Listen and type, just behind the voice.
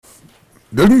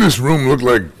doesn't this room look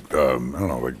like, I don't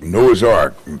know, like Noah's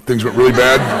Ark? And things went really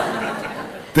bad.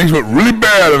 Things went really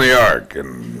bad on the Ark,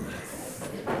 and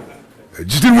it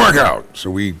just didn't work out.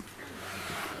 So we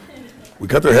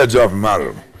cut their heads off and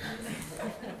mounted them.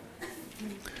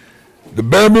 The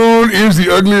baboon is the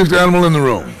ugliest animal in the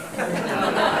room.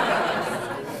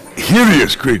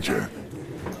 Hideous creature.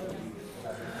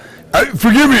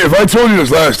 Forgive me if I told you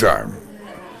this last time,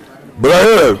 but I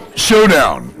had a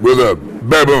showdown with a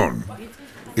baboon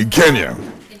in Kenya.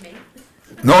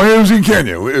 No, it was in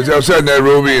Kenya. It was outside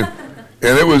Nairobi,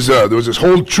 and it was there was this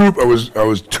whole troop. I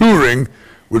was touring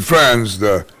with friends.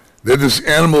 They had this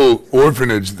animal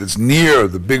orphanage that's near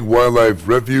the big wildlife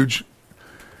refuge,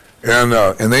 and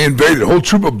they invaded. A whole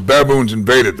troop of baboons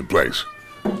invaded the place,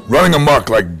 running amok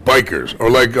like bikers or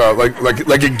like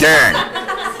a gang.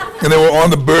 And they were on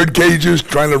the bird cages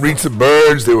trying to reach the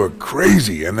birds. They were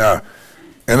crazy, and so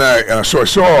I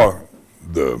saw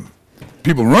the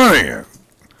people running it,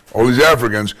 all these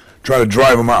Africans trying to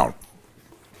drive them out.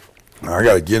 Now, I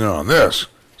got to get in on this.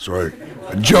 So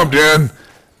I jumped in.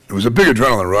 It was a big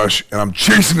adrenaline rush, and I'm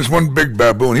chasing this one big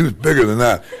baboon. He was bigger than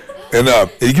that. And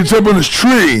he gets up on this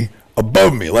tree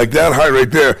above me, like that height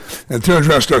right there, and turns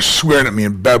around and starts swearing at me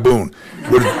in baboon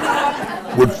with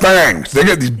fangs. They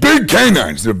got these big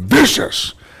canines. They're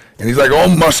vicious. And he's like all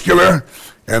muscular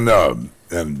and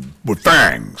with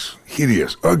fangs.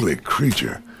 Hideous, ugly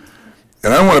creature.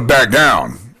 And I want to back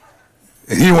down,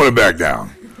 and he want to back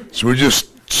down. So we're just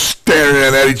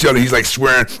staring at each other. He's like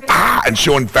swearing, and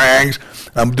showing fangs.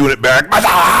 I'm doing it back,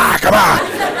 come on.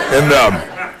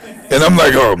 And I'm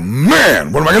like, oh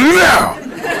man, what am I gonna do now?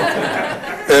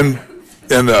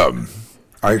 And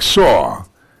I saw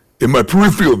in my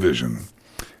peripheral vision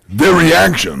their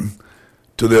reaction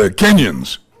to the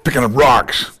Kenyans picking up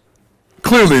rocks.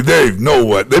 Clearly they've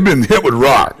been hit with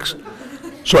rocks.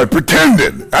 So I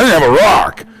pretended, I didn't have a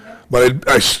rock, but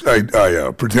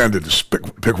I pretended to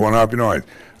pick one up, I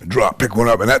pick one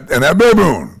up, and that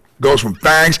baboon goes from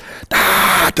fangs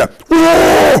to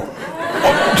whoa!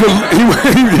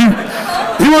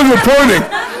 He wasn't pointing,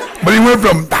 but he went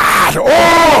from to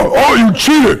oh, you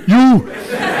cheater, you.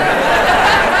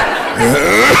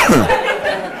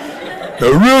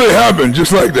 It really happened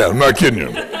just like that. I'm not kidding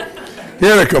you. He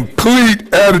had a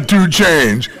complete attitude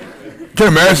change. Can't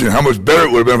imagine how much better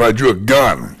it would have been if I drew a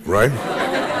gun, right?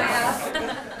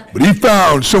 But he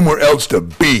found somewhere else to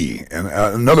be and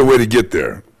another way to get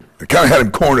there. I kind of had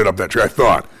him cornered up that tree, I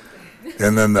thought.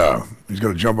 And then he's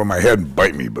going to jump on my head and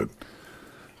bite me. But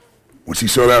once he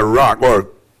saw that rock,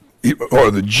 or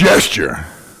the gesture,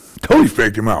 totally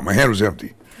faked him out. My hand was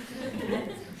empty.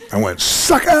 I went,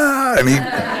 sucker! And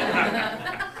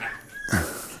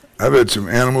I've had some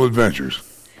animal adventures.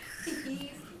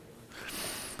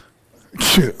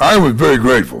 I was very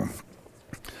grateful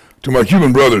to my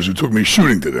Cuban brothers who took me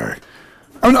shooting today.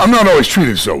 I'm not always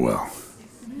treated so well,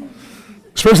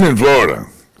 especially in Florida.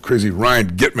 Crazy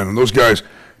Ryan Gitman and those guys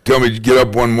tell me to get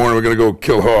up one morning, we're going to go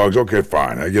kill hogs. Okay,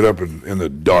 fine. I get up in the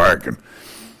dark, and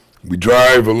we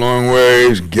drive a long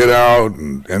ways, get out,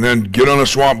 and then get on a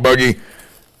swamp buggy.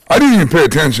 I didn't even pay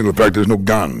attention to the fact there's no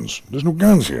guns. There's no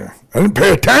guns here. I didn't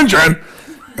pay attention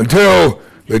until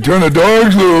they turned the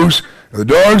dogs loose, and the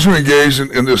dogs were engaged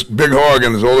in this big hog,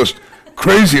 and there's all this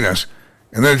craziness,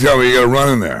 and then they tell me you got to run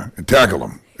in there and tackle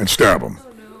them and stab them.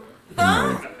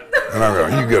 Oh, no. And I go,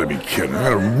 you got to be kidding. I got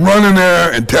to run in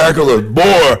there and tackle the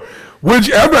boar, which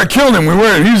after I killed him,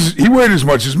 he weighed as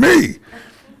much as me,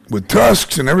 with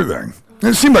tusks and everything. And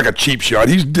it seemed like a cheap shot.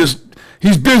 He's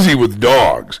busy with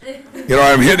dogs.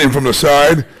 I'm hitting him from the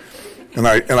side, and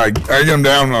I get him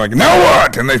down, and I'm like, now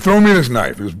what? And they throw me this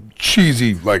knife, this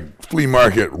cheesy, like, flea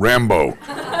market Rambo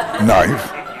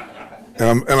knife.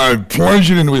 And I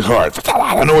plunged it into his heart.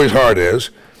 I know his heart is.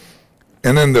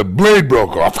 And then the blade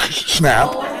broke off,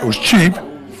 snap. It was cheap.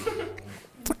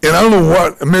 And I don't know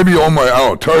what, maybe all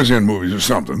my, Tarzan movies or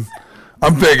something.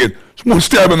 I'm thinking, one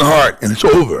stab in the heart, and it's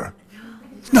over.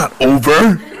 It's not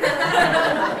over.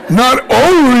 Not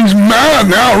over, he's mad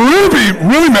now,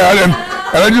 really mad.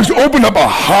 And I just opened up a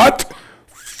hot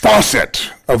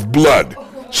faucet of blood,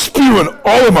 spewing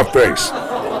all in my face.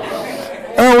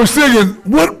 And I was thinking,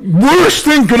 what worse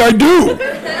thing could I do?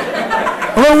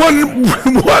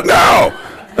 What now?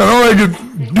 And all I could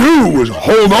do was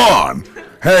hold on,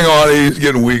 hang on, he's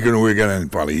getting weaker and weaker, and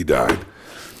finally he died.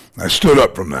 I stood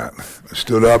up from that. I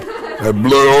stood up, I had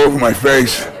blood all over my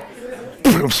face,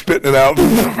 I'm spitting it out.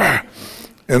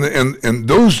 And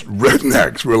those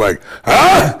rednecks were like,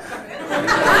 huh?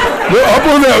 They're up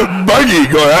on that buggy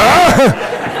going, huh?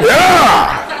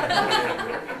 Yeah!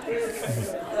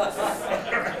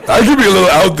 I could be a little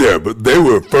out there, but they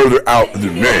were further out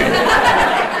than me.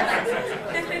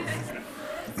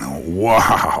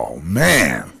 wow,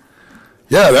 man.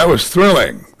 Yeah, that was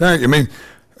thrilling. I mean,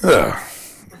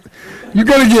 you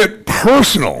got to get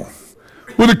personal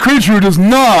with a creature who is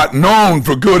not known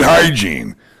for good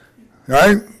hygiene,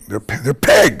 right? They're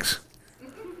pegs.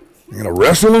 You're going to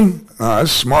wrestle them?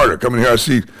 That's smarter. Come in here, I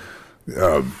see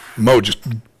Mo just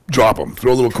drop them,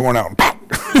 throw a little corn out, and pop.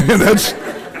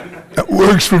 That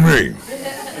works for me.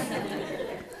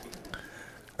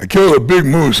 I killed a big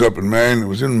moose up in Maine. It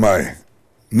was in my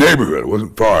neighborhood. It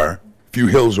wasn't far, a few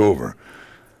hills over.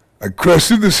 I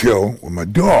crested this hill with my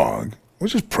dog. I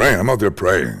was just praying. I'm out there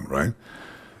praying, right?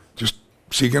 Just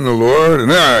seeking the Lord.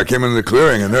 And then I came into the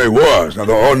clearing, and there he was. And I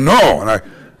thought, oh, no. And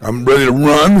I'm ready to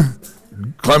run,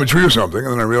 climb a tree or something.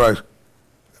 And then I realized,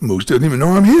 the moose doesn't even know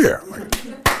I'm here. I'm like,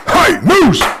 hi,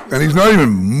 moose! And he's not even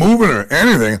moving or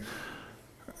anything.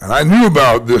 And I knew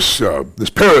about this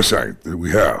parasite that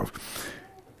we have.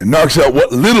 It knocks out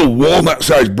what little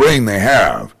walnut-sized brain they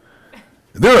have.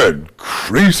 They're a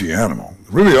crazy animal.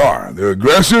 They really are. They're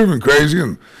aggressive and crazy,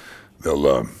 and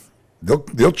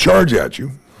they'll charge at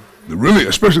you. They're really,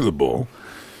 especially the bull.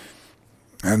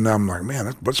 And I'm like,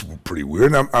 man, that's pretty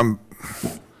weird. And I'm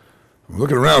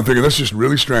looking around thinking, that's just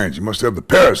really strange. You must have the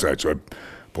parasite. So I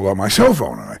pull out my cell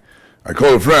phone, and I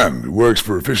call a friend who works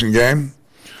for Fish and Game,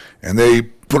 and they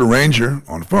put a ranger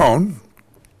on the phone.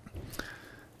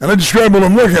 And I describe what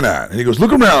I'm looking at. And he goes,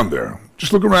 look around there.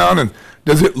 Just look around. And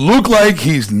does it look like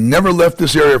he's never left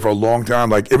this area for a long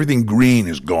time? Like everything green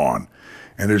is gone.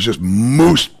 And there's just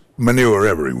moose manure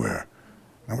everywhere.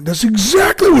 That's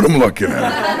exactly what I'm looking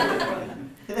at.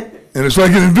 And it's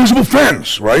like an invisible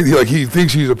fence, right? He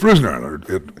thinks he's a prisoner.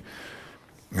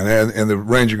 And the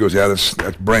ranger goes, yeah, that's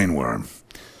brainworm.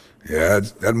 Yeah,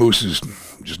 that moose is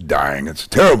just dying. It's a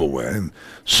terrible way. And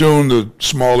soon the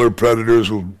smaller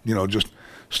predators will, just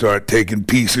start taking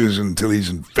pieces until he's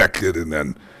infected, and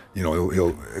then,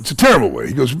 he'll it's a terrible way.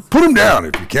 He goes, put him down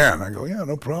if you can. I go, yeah,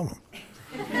 no problem.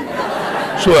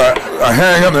 So I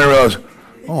hang up and I realize,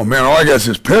 oh man, all I got is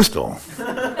this pistol.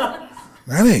 That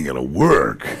ain't gonna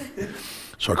work.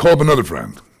 So I call up another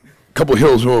friend, a couple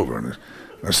hills over, and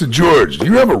I said, George, do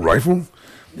you have a rifle?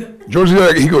 George,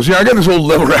 he goes, yeah, I got this old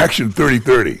lever action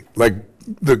 30-30, like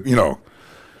the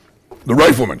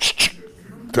rifleman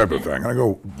type of thing. And I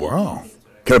go, wow.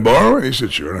 Can I borrow it? He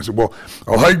said, sure. And I said, well,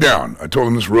 I'll hike down. I told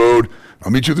him this road.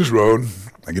 I'll meet you at this road.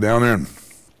 I get down there and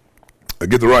I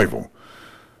get the rifle.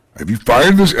 Have you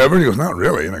fired this ever? And he goes, not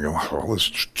really. And I go, well,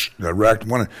 I racked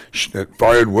one. It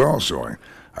fired well. So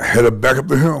I head back up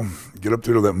the hill, get up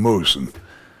there to that moose. And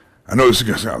I know this is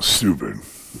going to sound stupid.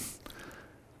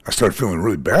 I started feeling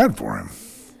really bad for him.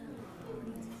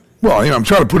 Well, I'm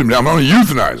trying to put him down. I'm going to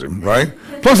euthanize him, right?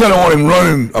 Plus, I don't want him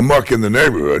running amok in the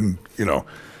neighborhood. And,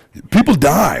 people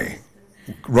die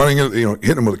running,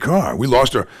 hitting them with a car. We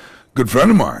lost our good friend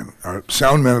of mine, our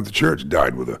sound man at the church,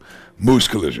 died with a moose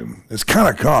collision. It's kind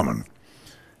of common,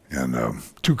 and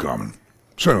too common.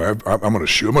 So anyway, I'm going to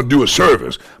shoot. I'm going to do a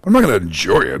service, but I'm not going to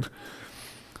enjoy it.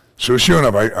 So sure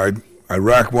enough, I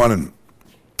rack one, and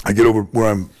I get over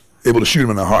where I'm able to shoot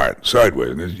him in the heart, sideways.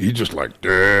 And he's just like,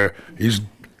 he's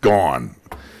gone.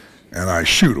 And I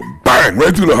shoot him, bang,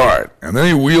 right through the heart. And then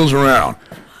he wheels around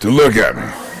to look at me.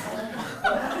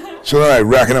 So then I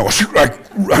rack it out.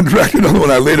 I rack another one.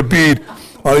 I laid a bead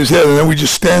on his head, and then we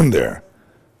just stand there,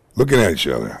 looking at each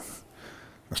other.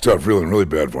 I start feeling really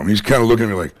bad for him. He's kind of looking at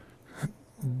me like,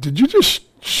 did you just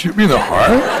shoot me in the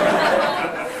heart?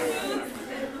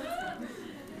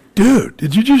 Dude,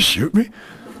 did you just shoot me?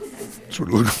 That's what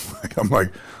it looked like. I'm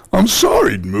like, I'm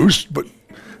sorry, Moose, but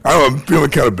I don't know, I'm feeling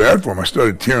kind of bad for him. I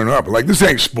started tearing up. I'm like, this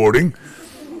ain't sporting.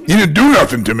 He didn't do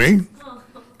nothing to me.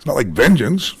 It's not like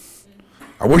vengeance.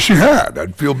 I wish he had.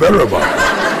 I'd feel better about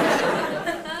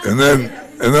it. And then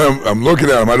I'm looking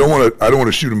at him. I don't want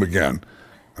to shoot him again.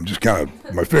 I'm just kind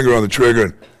of my finger on the trigger,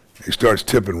 and he starts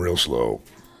tipping real slow.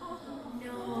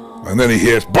 No. And then he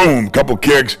hits, boom, couple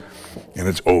kicks, and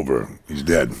it's over. He's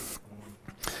dead.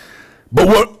 But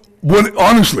what?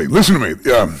 Honestly, listen to me.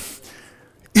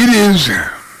 It is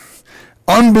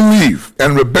unbelief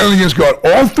and rebellion against God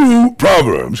all through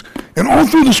Proverbs and all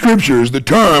through the scriptures. The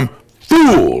term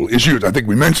fool is used. I think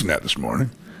we mentioned that this morning.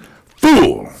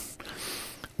 Fool.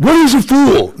 What is a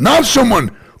fool? Not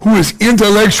someone who is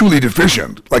intellectually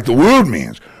deficient, like the world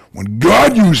means. When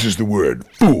God uses the word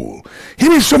fool, he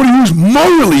means somebody who's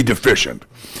morally deficient.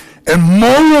 And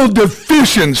moral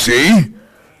deficiency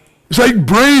is like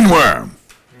brainworm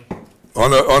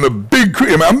on a big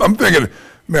creature. I'm thinking,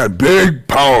 man, big,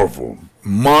 powerful,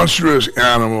 monstrous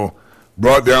animal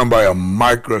brought down by a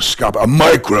microscope, a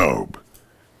microbe.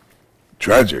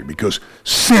 Tragic, because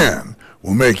sin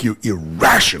will make you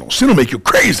irrational. Sin will make you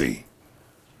crazy.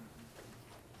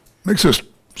 Makes us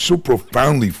so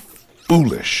profoundly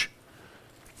foolish.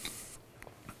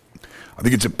 I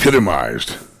think it's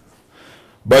epitomized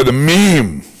by the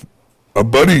meme a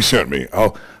buddy sent me.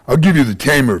 I'll give you the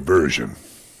tamer version.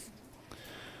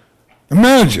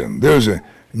 Imagine there's a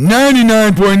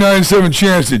 99.97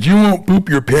 chance that you won't poop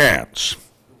your pants,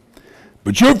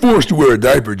 but you're forced to wear a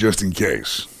diaper just in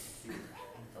case.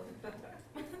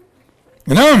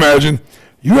 And now imagine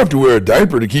you have to wear a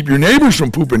diaper to keep your neighbors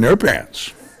from pooping their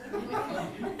pants.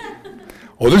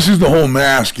 Oh, this is the whole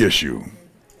mask issue,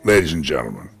 ladies and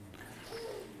gentlemen.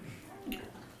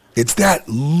 It's that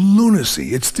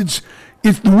lunacy. It's the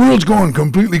world's going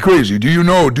completely crazy. Do you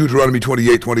know Deuteronomy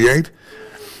 28:28?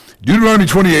 Deuteronomy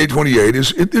 28:28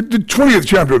 is the 20th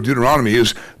chapter of Deuteronomy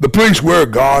is the place where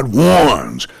God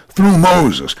warns through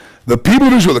Moses. The people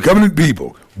of Israel, the covenant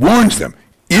people, warns them,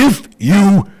 if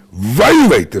you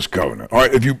violate this covenant, all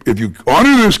right, if you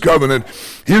honor this covenant,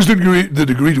 here's the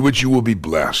degree to which you will be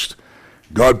blessed.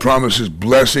 God promises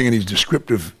blessing, and he's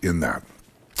descriptive in that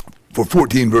for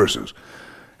 14 verses.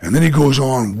 And then he goes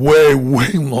on way,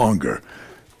 way longer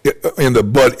in the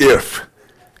but if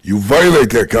you violate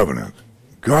that covenant.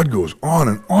 God goes on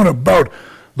and on about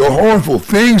the horrible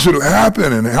things that will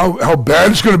happen and how bad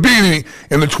it's going to be.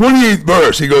 In the 28th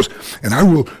verse, he goes, and I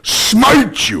will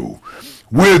smite you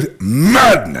with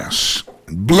madness,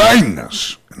 and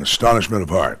blindness, and astonishment of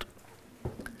heart.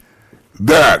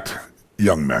 That,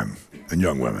 young men and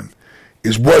young women,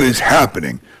 is what is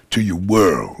happening to your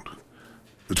world.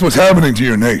 It's what's happening to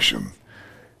your nation.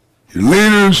 Your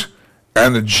leaders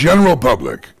and the general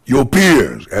public, your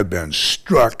peers, have been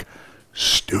struck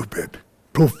stupid,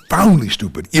 profoundly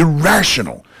stupid,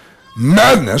 irrational.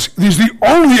 Madness is the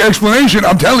only explanation,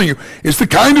 I'm telling you. It's the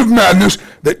kind of madness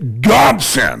that God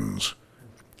sends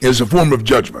as a form of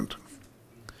judgment.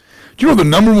 Do you know the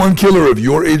number one killer of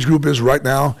your age group is right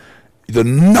now? The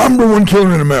number one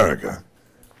killer in America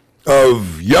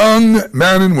of young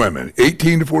men and women,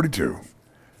 18 to 42,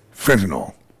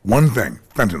 fentanyl. One thing,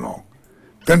 fentanyl.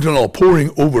 Fentanyl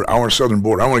pouring over our southern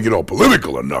border. I don't want to get all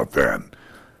political or nothing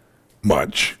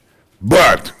much,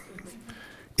 but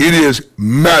it is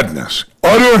madness,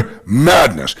 utter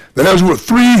madness, that has over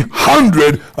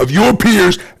 300 of your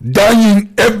peers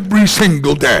dying every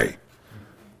single day.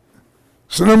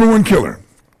 It's the number one killer.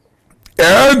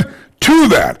 Add to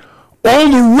that all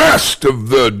the rest of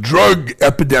the drug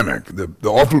epidemic, the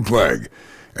awful plague,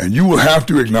 and you will have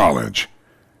to acknowledge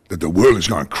that the world has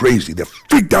gone crazy. They're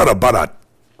freaked out about a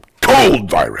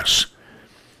cold virus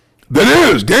that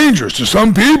is dangerous to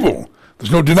some people.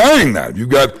 There's no denying that. If you've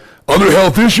got other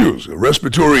health issues, a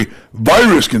respiratory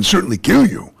virus can certainly kill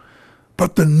you.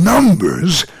 But the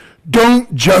numbers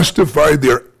don't justify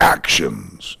their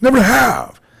actions. Never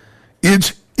have.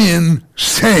 It's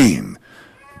insane.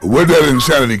 But where did that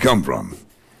insanity come from?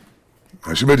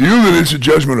 I submit to you that it's a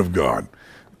judgment of God.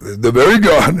 The very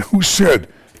God who said,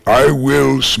 I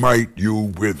will smite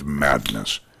you with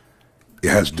madness. It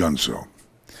has done so.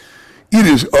 It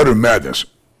is utter madness.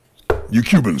 You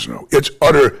Cubans know. It's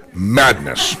utter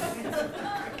madness.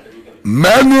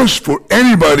 Madness for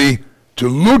anybody to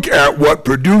look at what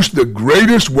produced the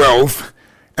greatest wealth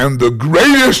and the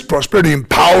greatest prosperity and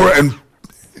power, and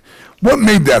what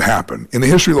made that happen in the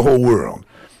history of the whole world.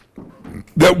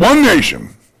 That one nation,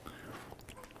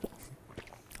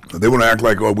 they want to act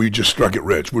like, oh, we just struck it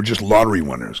rich. We're just lottery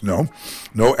winners. No,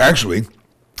 actually,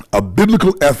 a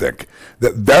biblical ethic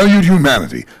that valued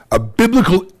humanity, a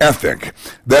biblical ethic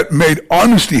that made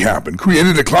honesty happen,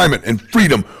 created a climate and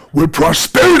freedom where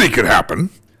prosperity could happen,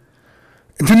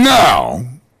 and to now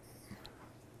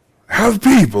have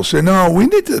people say,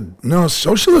 no,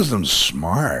 socialism's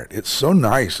smart. It's so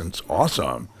nice and it's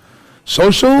awesome.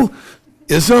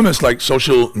 Socialism is like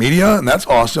social media, and that's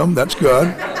awesome. That's good.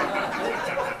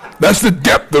 That's the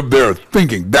depth of their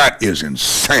thinking. That is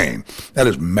insane. That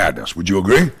is madness. Would you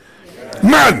agree? Yeah.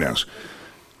 Madness.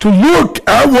 To look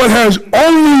at what has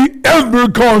only ever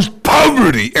caused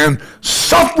poverty and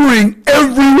suffering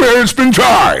everywhere it's been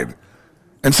tried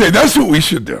and say, that's what we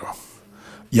should do.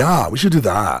 Yeah, we should do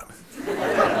that.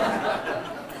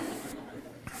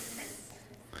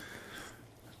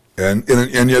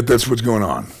 And yet that's what's going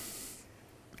on.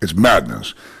 It's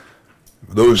madness.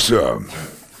 Those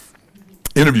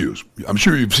interviews, I'm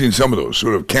sure you've seen some of those,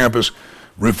 sort of campus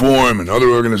reform and other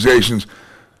organizations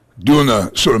doing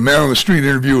the sort of man on the street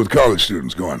interview with college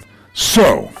students going,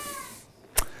 so,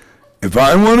 if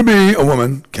I want to be a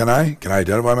woman, can I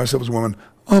identify myself as a woman?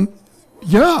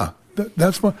 Yeah,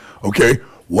 that's fine. Okay,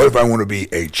 what if I want to be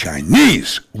a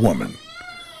Chinese woman?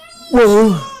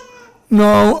 Well,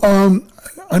 no,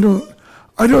 I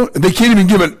don't, they can't even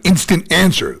give an instant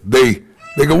answer. They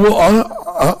go, well,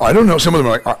 I don't know. Some of them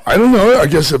are like, I don't know. I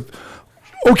guess,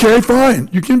 okay, fine.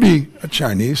 You can be a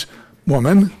Chinese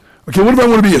woman. Okay, what if I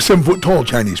want to be a 7-foot tall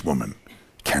Chinese woman?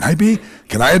 Can I be?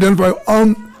 Can I identify?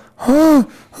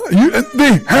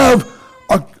 They have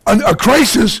a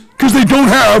crisis because they don't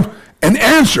have an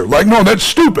answer. Like, no, that's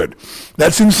stupid.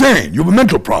 That's insane. You have a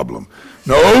mental problem.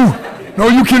 No,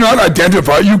 you cannot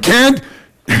identify. You can't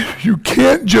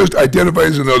just identify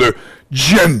as another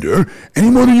gender any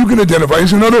more than you can identify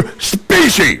as another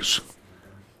species.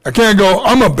 I can't go,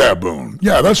 I'm a baboon.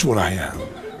 Yeah, that's what I am.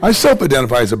 I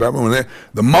self-identify as a baboon.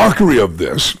 The mockery of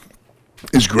this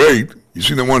is great. You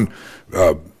see the one,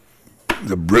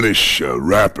 the British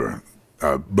rapper,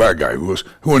 black guy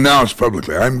who announced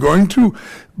publicly, I'm going to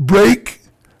break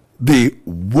the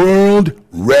world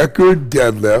record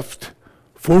deadlift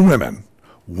for women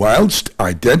whilst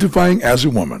identifying as a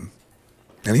woman.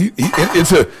 And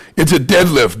it's a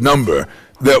deadlift number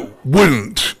that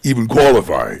wouldn't even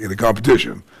qualify in a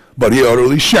competition, but he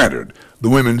utterly shattered the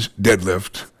women's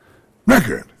deadlift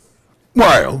record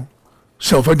while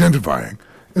self-identifying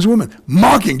as a woman,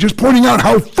 mocking, just pointing out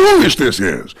how foolish this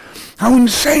is, how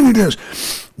insane it is.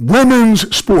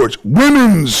 Women's sports,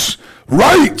 women's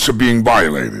rights are being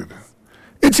violated.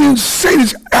 It's insane.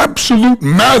 It's absolute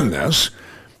madness.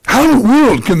 How in the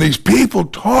world can these people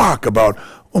talk about,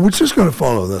 oh, we're just going to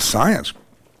follow the science,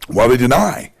 while they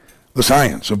deny the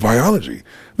science of biology?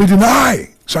 They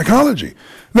deny psychology.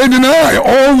 They deny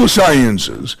all the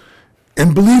sciences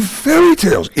and believe fairy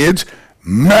tales. It's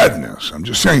madness. I'm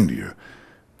just saying to you.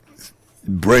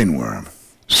 Brainworm.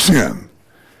 Sin.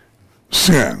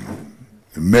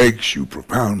 It makes you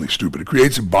profoundly stupid. It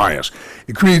creates a bias.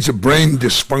 It creates a brain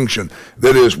dysfunction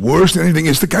that is worse than anything.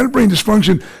 It's the kind of brain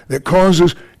dysfunction that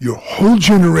causes your whole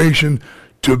generation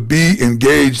to be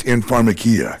engaged in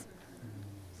pharmakia.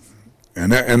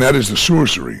 And that is the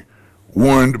sorcery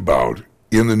warned about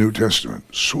in the New Testament.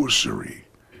 Sorcery.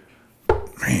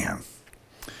 Man.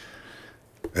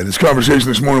 And this conversation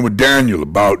this morning with Daniel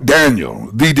about Daniel.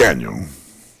 It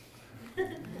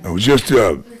was just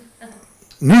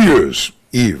New Year's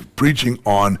Eve preaching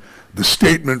on the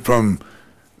statement from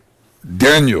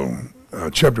Daniel,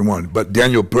 chapter 1, but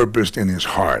Daniel purposed in his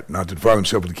heart not to defile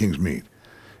himself with the king's meat.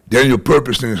 Daniel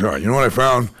purposed in his heart. You know what I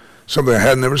found? Something I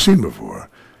had never seen before.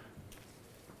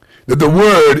 That the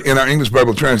word in our English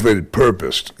Bible translated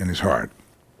purposed in his heart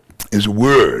is a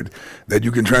word that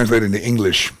you can translate into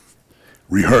English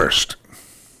rehearsed.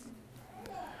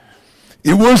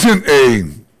 It wasn't a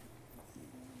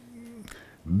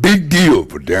big deal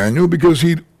for Daniel because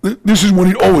this is what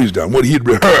he'd always done. What he had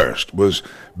rehearsed was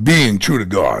being true to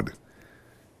God.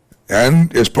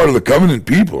 And as part of the covenant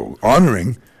people,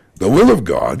 honoring the will of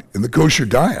God in the kosher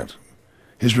diet.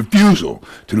 His refusal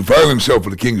to defile himself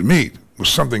with the king's meat was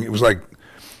something, it's like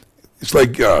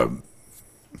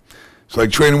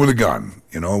training with a gun.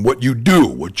 You know, what you do,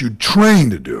 what you train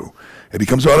to do, it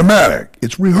becomes automatic.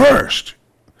 It's rehearsed.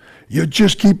 You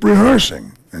just keep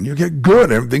rehearsing, and you get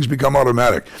good, and things become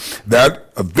automatic.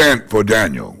 That event for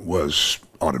Daniel was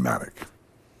automatic.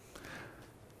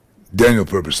 Daniel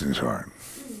purposed in his heart.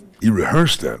 He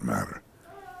rehearsed that matter.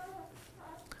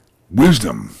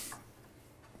 Wisdom.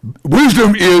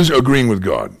 Wisdom is agreeing with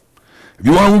God. If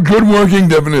you want a good working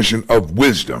definition of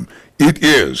wisdom, it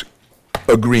is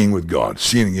agreeing with God,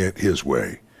 seeing it his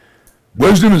way.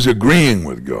 Wisdom is agreeing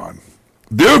with God.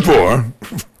 Therefore,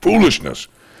 foolishness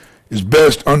is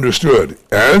best understood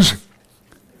as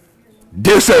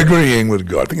disagreeing with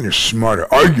God, thinking you're smarter,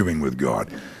 arguing with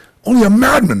God. Only a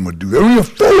madman would do that. Only a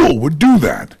fool would do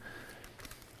that.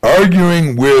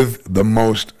 Arguing with the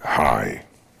Most High.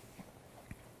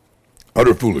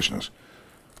 Utter foolishness.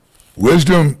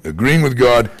 Wisdom, agreeing with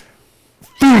God.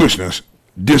 Foolishness,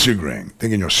 disagreeing,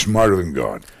 thinking you're smarter than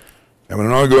God. Having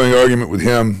an ongoing argument with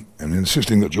him and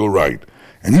insisting that you're right.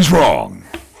 And he's wrong.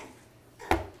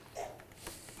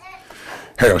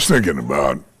 Hey, I was thinking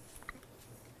about,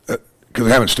 because I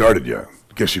haven't started yet.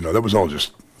 I guess you know, that was all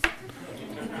just,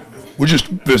 we're just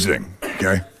visiting,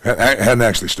 okay? I hadn't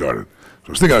actually started. So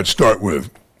I was thinking I'd start with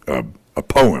a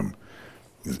poem.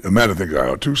 Amanda thinks I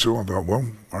ought to, so I thought, well,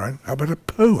 all right, how about a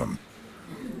poem?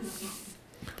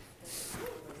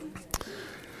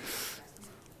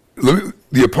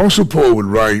 The Apostle Paul would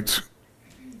write,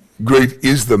 great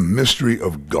is the mystery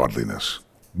of godliness.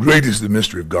 Great is the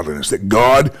mystery of godliness, that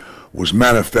God was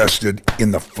manifested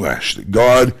in the flesh, that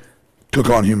God took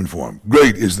on human form.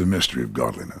 Great is the mystery of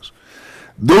godliness.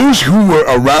 Those who were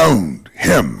around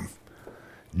him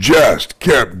just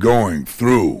kept going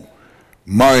through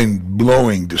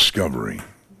mind-blowing discovery,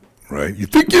 right? You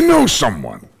think you know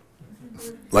someone,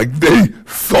 like they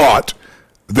thought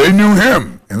they knew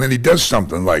him, and then he does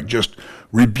something like just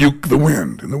rebuke the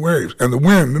wind and the waves, and the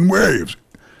wind and waves.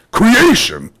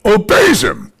 Creation obeys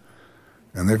him.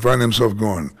 And they find themselves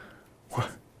going, what?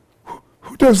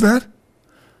 Who does that?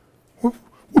 What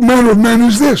manner of man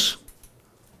is this?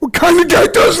 What kind of guy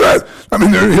does that? I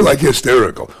mean, they're like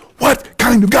hysterical. What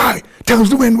kind of guy tells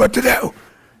the wind what to do?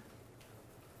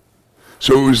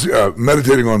 So it was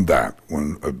meditating on that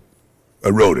when I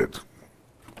wrote it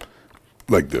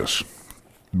like this.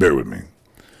 Bear with me.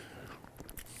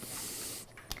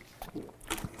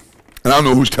 And I don't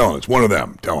know who's telling it. It's one of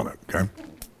them telling it, okay?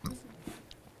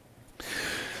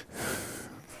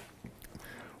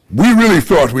 We really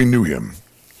thought we knew him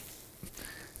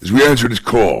as we answered his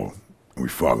call and we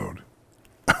followed.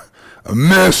 A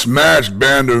mismatched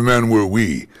band of men were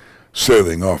we,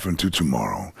 sailing off into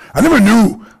tomorrow. I never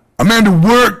knew a man to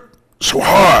work so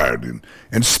hard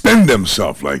and spend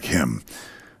himself like him.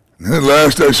 And at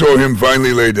last I saw him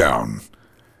finally lay down,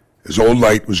 as all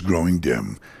light was growing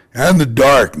dim, and the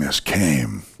darkness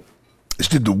came, as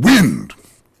did the wind.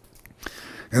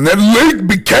 And that lake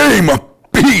became a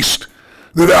beast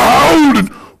that howled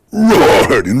and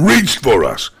roared and reached for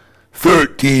us,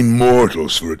 13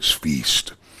 mortals for its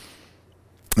feast.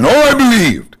 And all I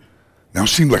believed now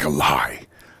seemed like a lie.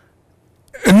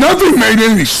 And nothing made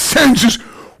any sense as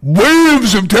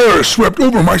waves of terror swept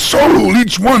over my soul,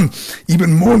 each one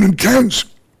even more intense.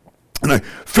 And I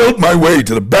felt my way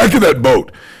to the back of that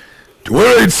boat, to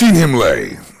where I had seen him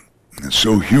lay. And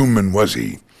so human was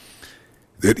he,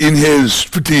 that in his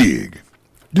fatigue,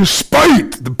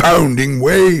 despite the pounding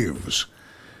waves,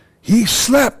 he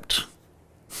slept.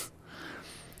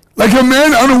 Like a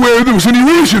man unaware there was any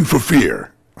reason for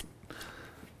fear.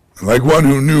 Like one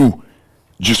who knew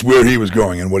just where he was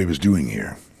going and what he was doing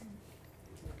here.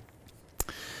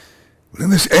 Then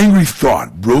this angry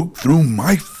thought broke through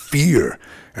my fear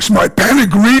as my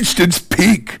panic reached its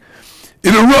peak.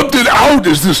 It erupted out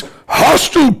as this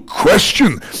hostile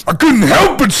question. I couldn't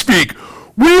help but speak.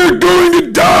 "We're going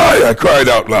to die," I cried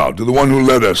out loud to the one who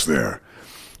led us there.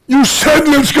 "You said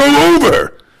let's go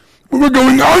over, but we're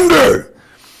going under.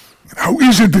 And how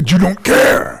is it that you don't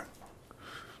care?"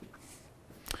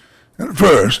 And at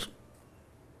first,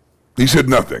 he said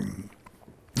nothing,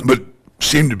 but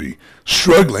seemed to be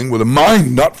struggling with a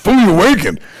mind not fully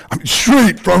awakened. I mean,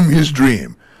 straight from his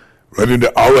dream, right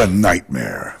into our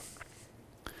nightmare.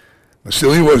 But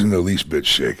still, he wasn't the least bit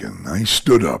shaken. Now, he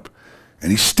stood up,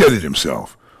 and he steadied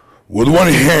himself. With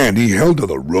one hand, he held to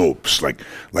the ropes, like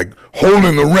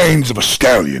holding the reins of a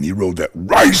stallion. He rode that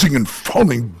rising and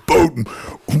falling boat, and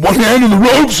one hand in the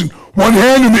ropes and one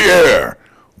hand in the air.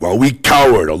 While we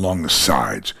cowered along the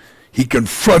sides, he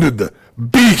confronted the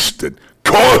beast that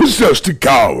caused us to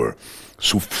cower,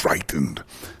 so frightened,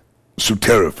 so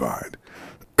terrified.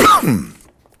 And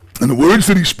the words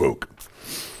that he spoke,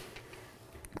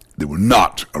 they were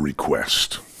not a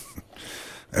request,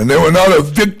 and they were not a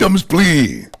victim's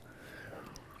plea.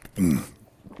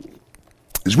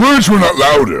 His words were not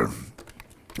louder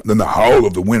than the howl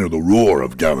of the wind or the roar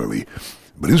of Galilee,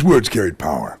 but his words carried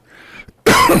power,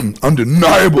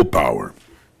 undeniable power,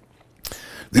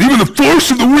 that even the force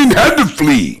of the wind had to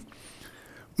flee.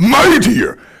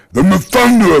 Mightier than the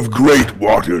thunder of great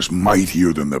waters,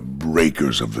 mightier than the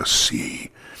breakers of the sea.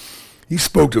 He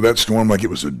spoke to that storm like it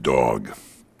was a dog,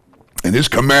 and his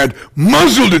command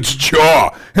muzzled its jaw,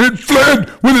 and it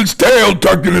fled with its tail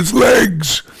tucked in its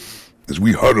legs, as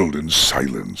we huddled in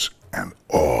silence and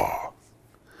awe.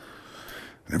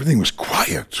 And everything was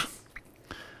quiet.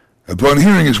 Upon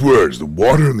hearing his words, the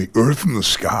water and the earth and the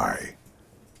sky,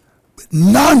 but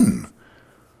none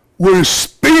were as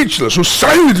speechless or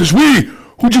silent as we,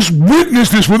 who just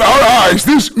witnessed this with our eyes,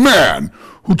 this man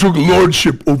who took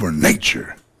lordship over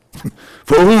nature,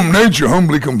 for whom nature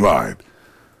humbly complied,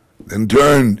 then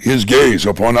turned his gaze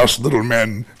upon us little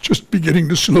men just beginning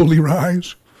to slowly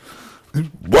rise.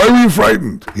 "Why were you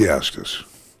frightened?" he asked us.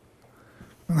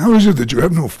 "And how is it that you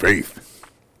have no faith?"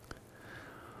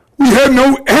 We had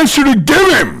no answer to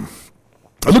give him.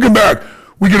 And looking back,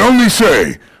 we can only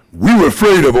say we were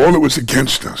afraid of all that was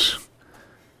against us,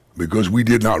 because we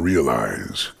did not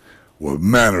realize what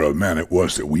manner of man it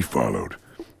was that we followed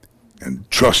and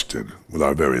trusted with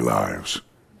our very lives.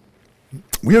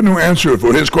 We had no answer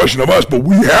for his question of us, but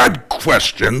we had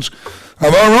questions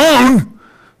of our own.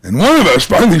 And one of us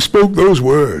finally spoke those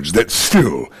words that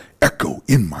still echo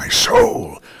in my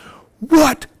soul.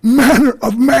 "What manner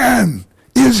of man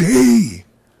is he?"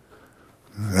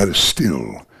 That is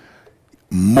still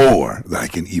more than I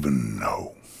can even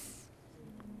know.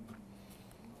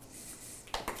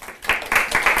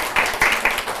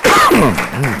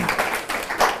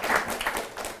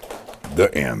 The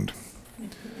end.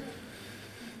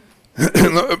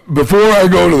 Before I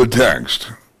go to the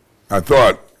text, I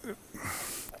thought,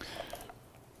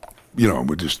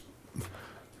 we'd just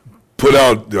put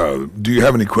out, do you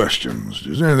have any questions?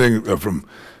 Is there anything from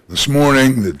this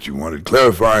morning that you wanted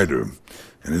clarified or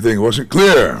anything that wasn't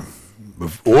clear?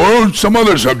 Or some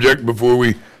other subject before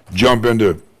we jump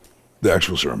into the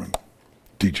actual sermon,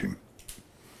 teaching.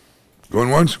 Going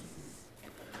once?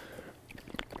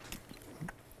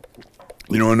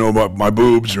 You don't know about my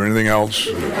boobs or anything else?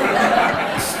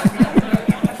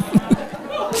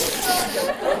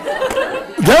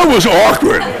 That was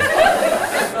awkward.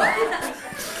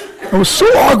 That was so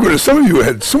awkward. Some of you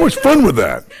had so much fun with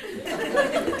that.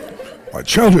 My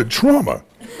childhood trauma.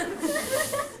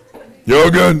 You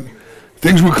all good?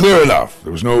 Things were clear enough.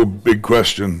 There was no big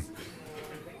question.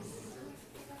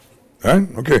 Right?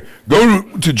 Okay. Go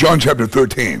to John chapter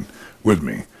 13 with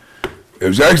me. It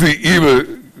was actually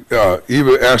Eva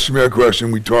asked me a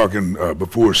question we talking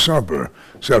before supper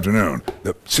this afternoon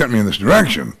that sent me in this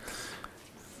direction.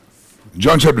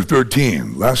 John chapter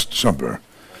 13, Last Supper.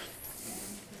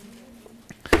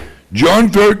 John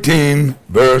 13,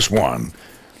 verse 1.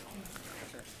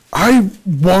 I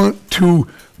want to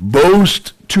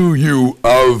boast to you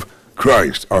of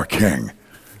Christ, our King.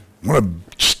 I want to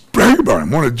just brag about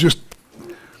him. I want to just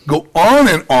go on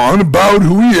and on about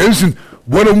who he is and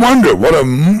what a wonder, what a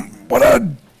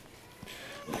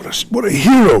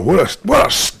hero, what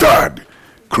a stud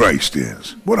Christ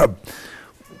is. What a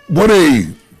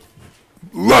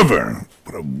lover,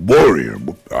 what a warrior,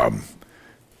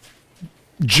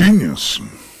 genius.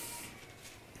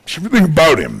 Everything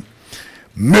about him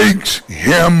makes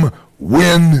him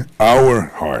win our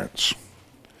hearts.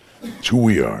 It's who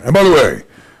we are. And by the way,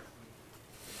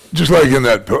 just like in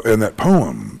that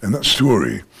poem, in that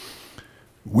story,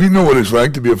 we know what it's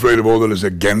like to be afraid of all that is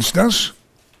against us.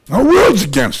 Our world's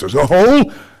against us. The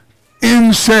whole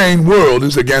insane world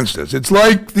is against us. It's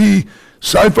like the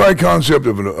sci-fi concept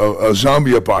of a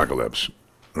zombie apocalypse,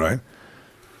 right?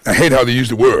 I hate how they use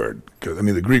the word, because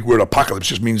the Greek word apocalypse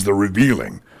just means the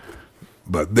revealing,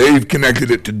 but they've connected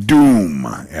it to doom,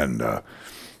 and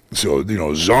so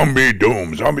zombie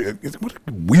doom, what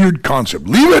a weird concept.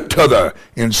 Leave it to the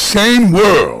insane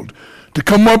world to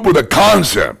come up with a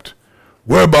concept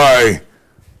whereby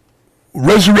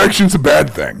resurrection's a bad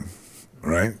thing,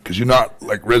 right? Because you're not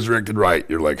like resurrected right.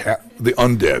 You're like the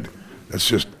undead. That's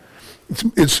just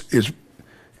it's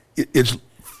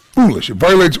foolish. It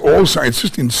violates all science. It's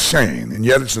just insane, and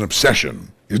yet it's an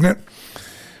obsession, isn't it?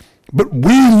 But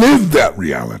we live that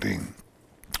reality.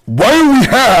 Why do we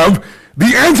have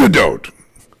the antidote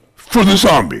for the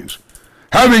zombies?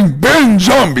 Having been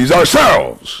zombies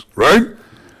ourselves, right?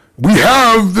 We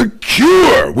have the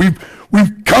cure. We've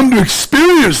come to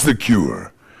experience the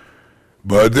cure.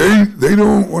 But they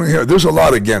don't want to hear it. There's a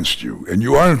lot against you, and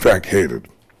you are in fact hated.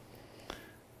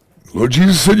 Lord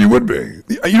Jesus said you would be.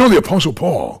 The Apostle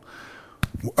Paul,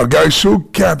 a guy so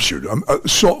captured,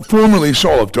 formerly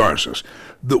Saul of Tarsus,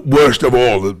 the worst of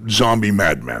all the zombie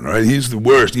madmen, right? He's the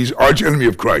worst. He's arch enemy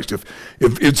of Christ. If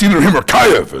it's either him or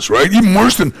Caiaphas, right? Even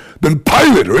worse than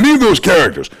Pilate or any of those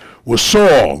characters was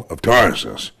Saul of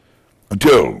Tarsus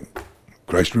until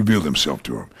Christ revealed himself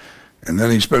to him. And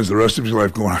then he spends the rest of his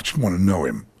life going, I just want to know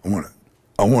him. I want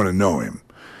to know him.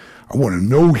 I want to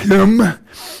know him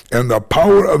and the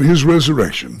power of his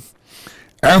resurrection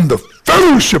and the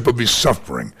fellowship of his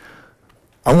suffering.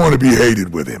 I want to be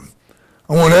hated with him.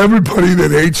 I want everybody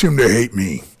that hates him to hate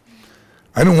me.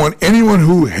 I don't want anyone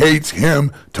who hates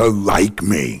him to like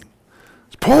me.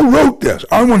 Paul wrote this.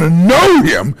 I want to know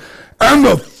him and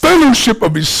the fellowship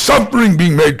of his suffering,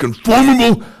 being made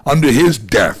conformable unto his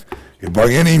death, if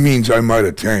by any means I might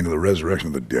attain to the resurrection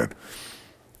of the dead.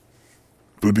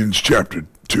 Philippians chapter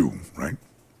 2, right?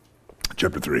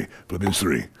 Chapter 3, Philippians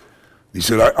 3. He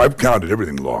said, I've counted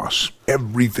everything loss.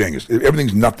 Everything's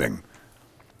nothing.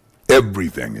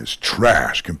 Everything is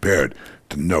trash compared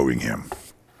to knowing him.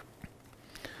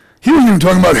 He wasn't even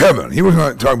talking about heaven. He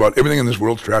wasn't talking about everything in this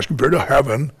world's trash compared to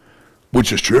heaven,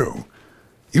 which is true.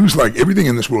 He was like, everything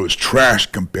in this world is trash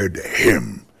compared to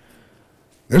him.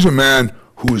 There's a man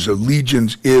whose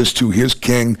allegiance is to his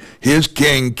king. His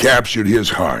king captured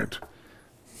his heart.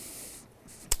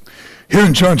 Here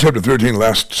in John chapter 13,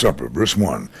 Last Supper, verse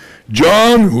 1,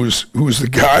 John, who's the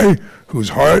guy whose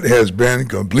heart has been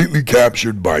completely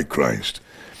captured by Christ.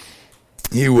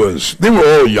 They were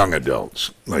all young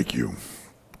adults like you.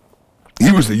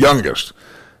 He was the youngest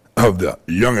of the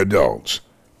young adults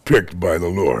picked by the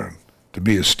Lord to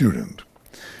be a student.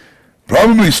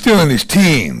 Probably still in his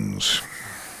teens.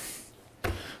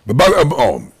 But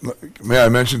may I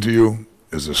mention to you,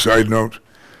 as a side note,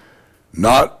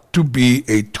 not to be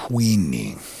a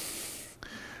tweenie.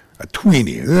 A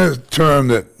tweenie. Isn't that a term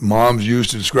that moms use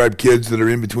to describe kids that are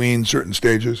in between certain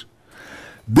stages?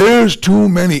 There's too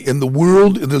many in the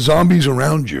world, the zombies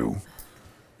around you.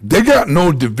 They got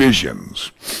no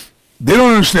divisions. They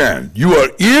don't understand. You are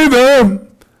either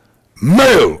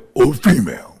male or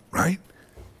female, right?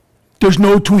 There's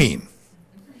no tween.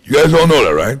 You guys all know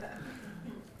that, right?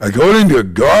 According to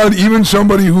God, even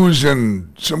somebody who's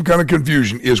in some kind of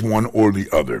confusion is one or the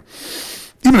other.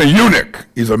 Even a eunuch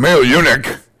is a male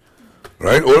eunuch,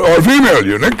 right? Or a female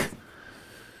eunuch.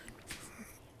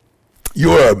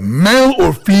 You're a male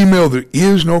or female. There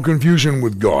is no confusion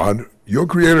with God. Your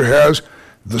Creator has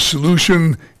the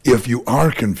solution if you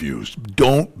are confused.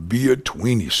 Don't be a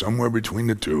tweenie, somewhere between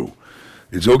the two.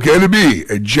 It's okay to be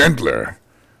a gentler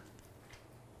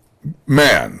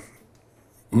man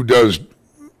who does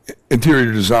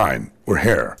interior design or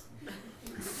hair.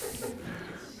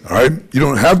 All right? You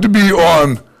don't have to be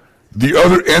on the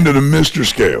other end of the Mr.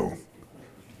 scale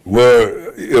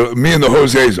where me and the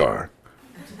Jose's are.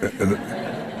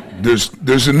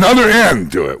 There's another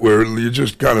end to it where you're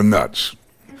just kind of nuts.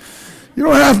 You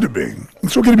don't have to be.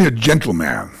 It's okay to be a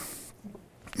gentleman.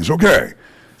 It's okay.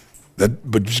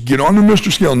 But just get on the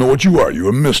Mr. scale, know what you are. You're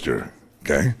a Mr.,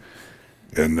 okay?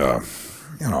 And,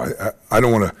 I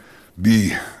don't want to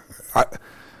be, all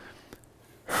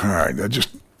right,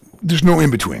 there's no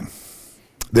in-between.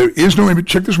 There is no in-between.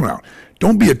 Check this one out.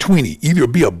 Don't be a tweenie. Either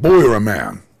be a boy or a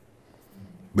man.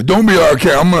 But don't be,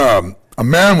 okay, I'm a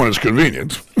man when it's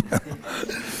convenient,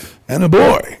 and a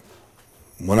boy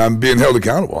when I'm being held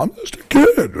accountable. I'm just a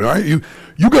kid, right? You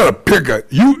got to pick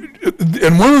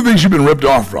and one of the things you've been ripped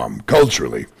off from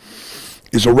culturally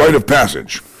is a rite of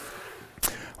passage.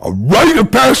 A rite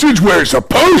of passage where it's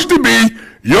supposed to be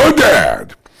your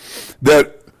dad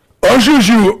that ushers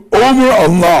you over a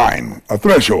line, a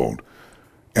threshold,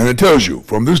 and it tells you,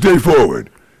 from this day forward,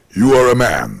 you are a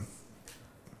man.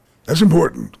 That's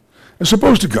important. It's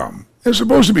supposed to come. It's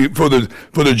supposed to be, for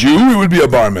the Jew, it would be a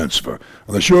bar mitzvah.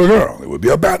 Unless you're a girl, it would be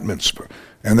a bat mitzvah.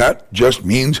 And that just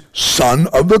means son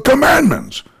of the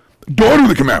commandments, daughter of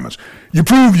the commandments. You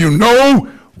prove you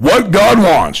know what God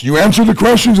wants. You answer the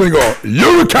questions and they go,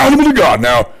 you're accountable to God.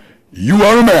 Now, you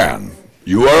are a man.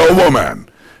 You are a woman.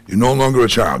 You're no longer a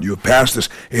child. You have passed this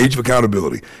age of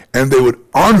accountability. And they would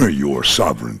honor your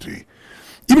sovereignty.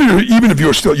 Even if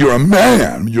you're a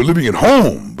man, you're living at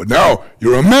home, but now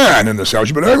you're a man in this house,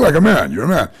 you better act like a man, you're a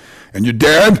man. And your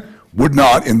dad would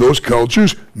not, in those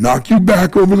cultures, knock you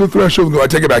back over the threshold and go, I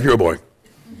take it back, you're a boy.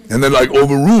 And then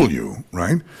overrule you,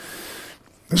 right?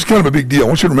 This is kind of a big deal. I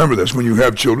want you to remember this when you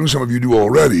have children, some of you do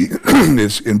already.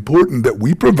 It's important that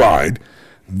we provide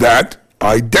that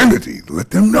identity. Let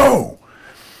them know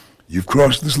you've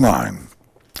crossed this line.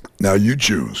 Now you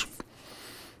choose.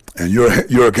 And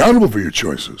you're accountable for your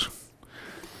choices.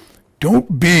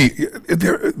 Don't be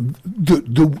the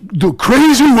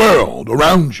crazy world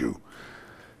around you.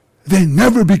 They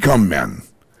never become men.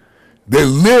 They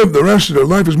live the rest of their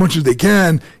life as much as they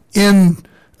can in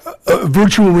a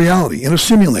virtual reality, in a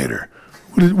simulator,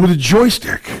 with a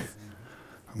joystick.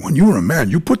 When you were a man,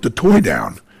 you put the toy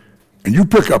down, and you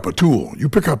pick up a tool, you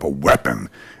pick up a weapon,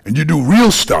 and you do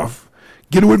real stuff.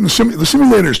 Get away from the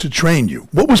simulators to train you.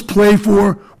 What was play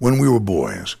for when we were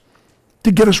boys?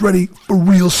 To get us ready for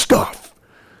real stuff.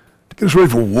 To get us ready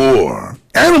for war.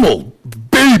 Animal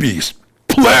babies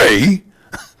play.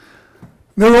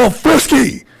 They're all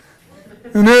frisky.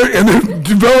 And they're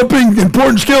developing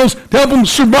important skills to help them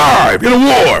survive in a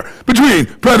war between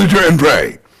predator and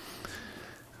prey.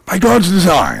 By God's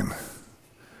design,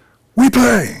 we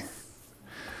play.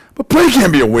 But play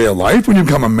can't be a way of life when you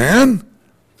become a man.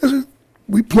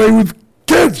 We play with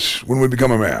kids when we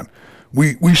become a man.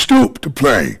 We stoop to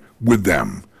play with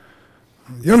them.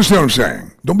 You understand what I'm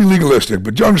saying? Don't be legalistic,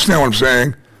 but you understand what I'm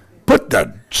saying? Put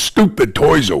that stupid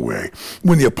toys away.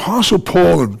 When the Apostle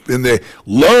Paul, in the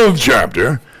love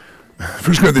chapter,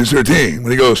 1 Corinthians 13,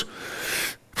 when he goes,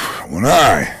 when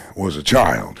I was a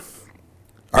child,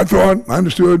 I thought, I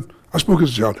understood, I spoke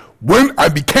as a child. When I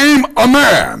became a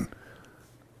man,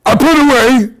 I put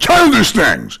away childish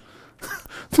things.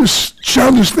 There's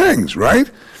childish things, right?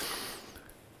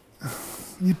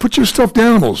 You put your stuffed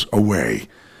animals away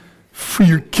for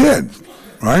your kid,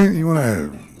 right? You want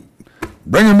to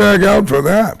bring them back out for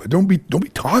that, but don't be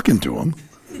talking to them.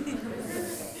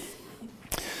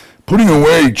 Putting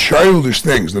away childish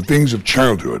things, the things of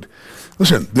childhood.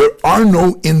 Listen, there are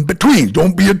no in-betweens.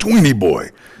 Don't be a tweenie boy.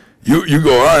 You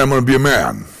go, all right, I'm going to be a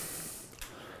man.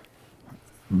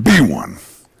 Be one.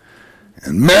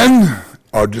 And men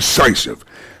are decisive.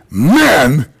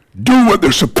 Men do what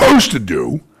they're supposed to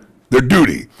do, their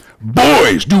duty.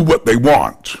 Boys do what they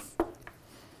want.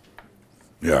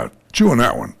 Yeah, Chew on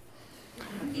that one.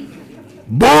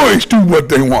 Boys do what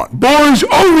they want. Boys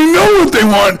only know what they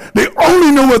want. They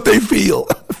only know what they feel.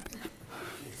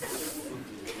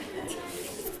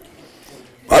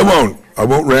 I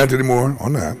won't rant anymore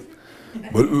on that.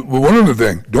 But one other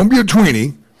thing, don't be a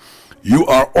tweenie. You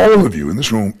are, all of you in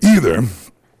this room, either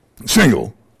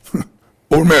single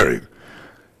or married.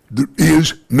 There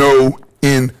is no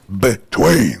in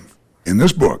between in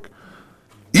this book.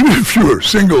 Even if you're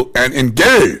single and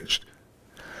engaged,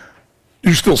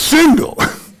 you're still single,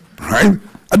 right?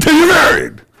 Until you're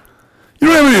married. You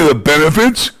don't have any of the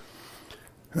benefits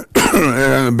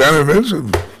and the benefits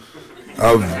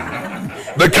of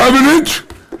the covenant.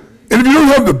 And if you don't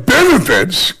have the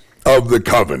benefits of the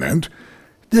covenant,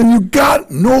 then you got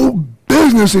no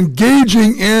business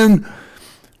engaging in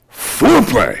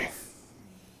foreplay.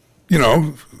 You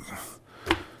know,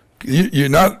 you're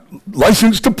not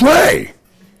licensed to play.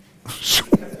 So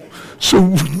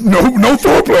no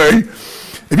foreplay.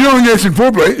 If you don't engage in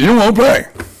foreplay, you won't play.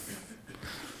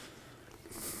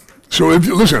 So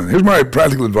listen, here's my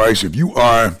practical advice. If you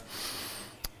are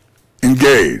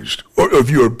engaged, or if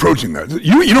you're approaching that,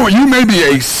 you know what, you may be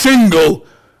a single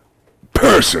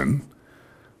person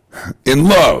in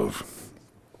love.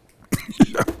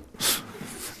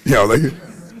 You know, like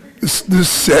this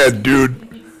sad dude,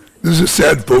 this is a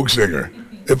sad folk singer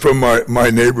from my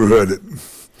neighborhood.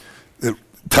 The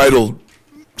title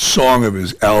song of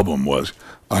his album was,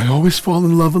 "I Always Fall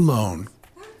in Love Alone."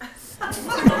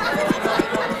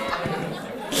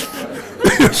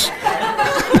 It's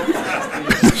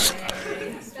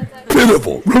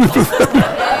pitiful, really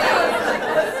pathetic.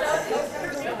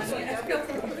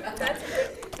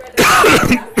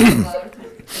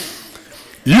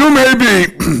 You may be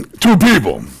two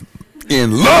people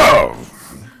in love,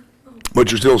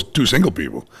 but you're still two single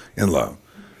people in love.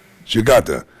 So you got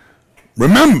to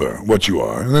remember what you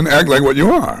are and then act like what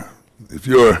you are. If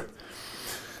you're,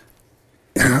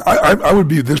 I would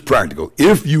be this practical.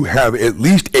 If you have at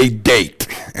least a date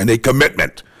and a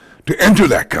commitment to enter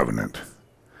that covenant,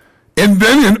 and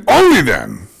then and only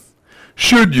then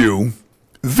should you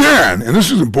then, and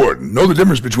this is important, know the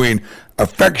difference between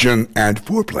affection and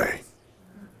foreplay.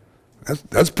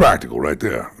 That's practical right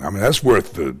there. I mean, that's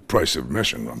worth the price of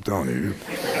admission, I'm telling you.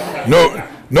 Know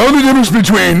the difference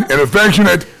between an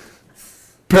affectionate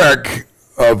peck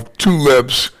of two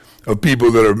lips of people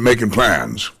that are making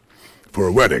plans for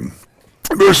a wedding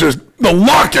versus the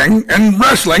locking and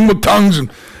wrestling with tongues and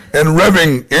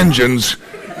revving engines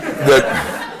that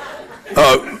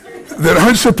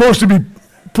aren't supposed to be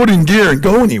put in gear and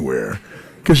go anywhere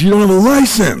because you don't have a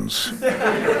license.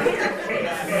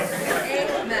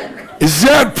 Is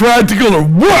that practical or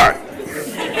what?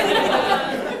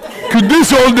 Could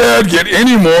this old dad get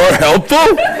any more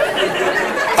helpful?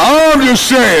 I'm just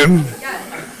saying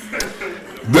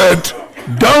that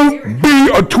don't be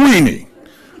a tweenie.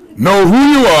 Know who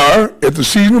you are at the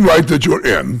season of life that you're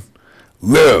in.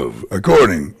 Live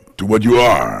according to what you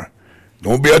are.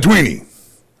 Don't be a tweenie.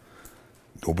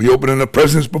 Don't be opening the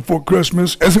presents before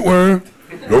Christmas, as it were.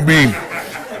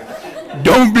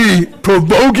 Don't be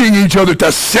provoking each other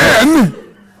to sin.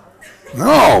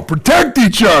 No, protect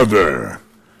each other.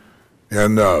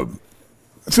 And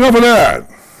that's enough of that.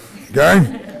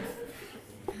 Okay?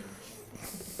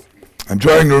 I'm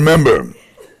trying to remember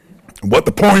what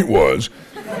the point was.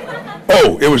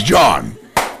 Oh, it was John.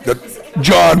 That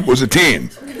John was a teen,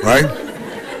 right?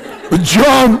 But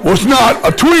John was not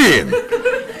a tween.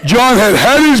 John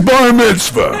had his bar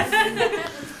mitzvah.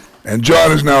 And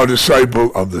John is now a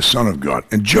disciple of the Son of God.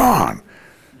 And John,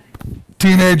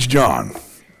 teenage John,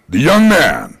 the young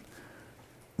man,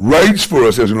 writes for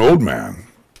us as an old man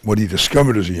what he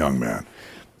discovered as a young man.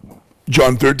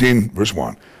 John 13, verse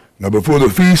 1. Now before the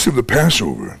feast of the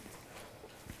Passover,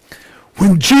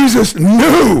 when Jesus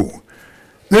knew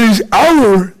that his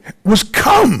hour was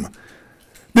come,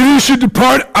 that he should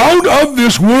depart out of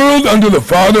this world unto the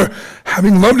Father,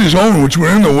 having loved his own which were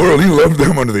in the world, he loved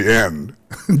them unto the end.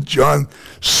 John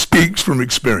speaks from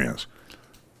experience.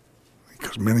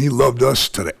 Because, man, he loved us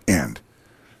to the end.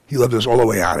 He loved us all the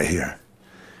way out of here.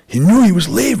 He knew he was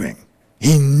leaving.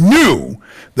 He knew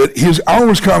that his hour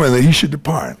was coming, that he should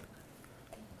depart.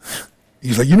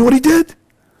 He's like, you know what he did?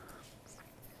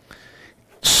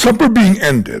 Supper being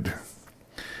ended,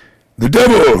 the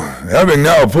devil, having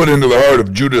now put into the heart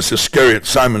of Judas Iscariot,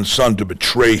 Simon's son, to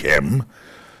betray him,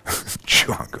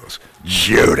 John goes,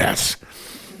 Judas.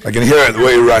 I can hear it the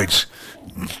way he writes,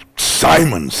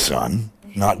 Simon's son,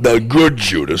 not the good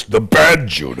Judas, the bad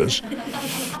Judas.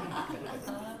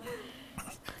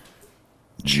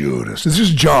 Judas. This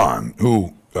is John,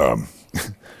 who,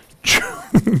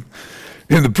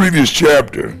 in the previous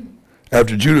chapter,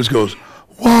 after Judas goes,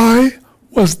 why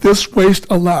was this waste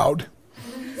allowed?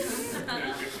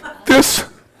 This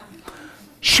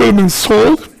should have been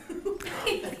sold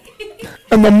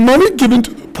and the money given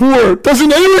to the poor.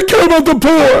 Doesn't anyone care about the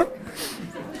poor?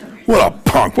 What a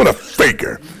punk, what a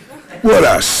faker. What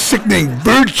a sickening,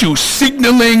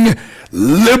 virtue-signaling,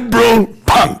 liberal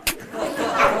punk.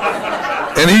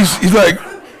 And he's like,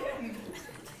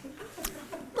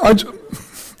 I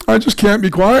just can't be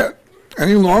quiet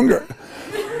any longer.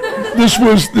 This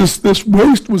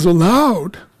waste was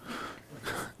allowed.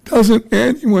 Doesn't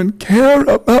anyone care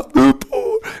about the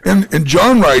poor? And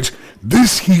John writes,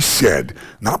 this he said,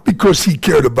 not because he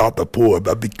cared about the poor,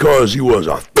 but because he was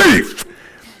a thief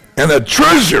and a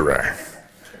treasurer.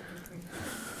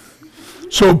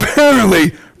 So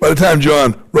apparently, by the time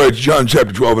John writes John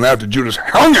chapter 12, and after Judas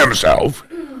hung himself,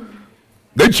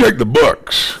 they checked the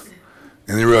books.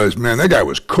 And they realized, man, that guy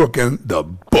was cooking the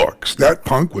books. That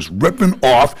punk was ripping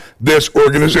off this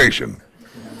organization.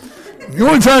 The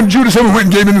only time Judas ever went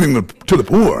and gave anything to the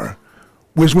poor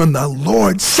was when the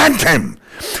Lord sent him.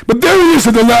 But there he is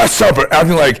at the Last Supper,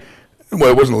 acting like, well,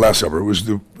 it wasn't the Last Supper, it was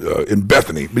in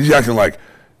Bethany, but he's acting like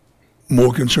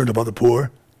more concerned about the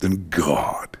poor than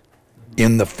God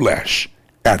in the flesh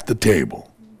at the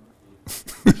table.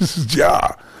 This is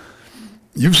Jah.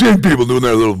 You've seen people doing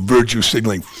their little virtue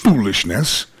signaling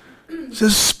foolishness. It's the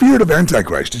spirit of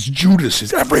Antichrist. It's Judas.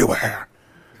 It's everywhere.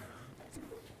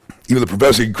 Even the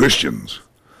professing Christians.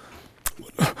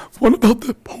 What about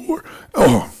the poor?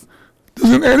 Oh,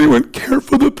 doesn't anyone care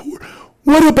for the poor?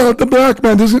 What about the black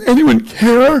man? Doesn't anyone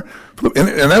care for the,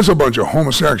 and that's a bunch of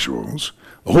homosexuals.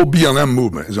 The whole BLM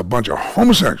movement is a bunch of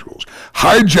homosexuals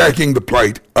hijacking the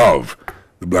plight of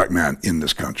the black man in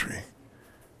this country.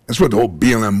 That's what the whole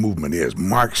BLM movement is,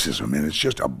 Marxism, and it's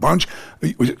just a bunch.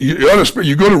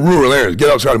 You go to rural areas, get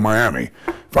outside of Miami,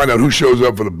 find out who shows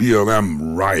up for the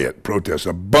BLM riot protest.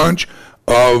 A bunch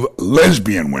of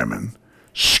lesbian women,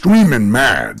 screaming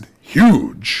mad,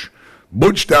 huge,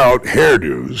 butched out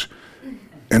hairdos,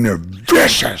 and they're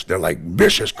vicious. They're like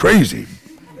vicious, crazy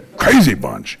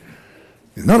bunch.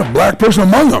 There's not a black person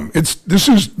among them. This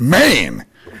is Maine.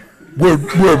 We're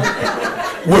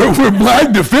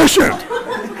black deficient.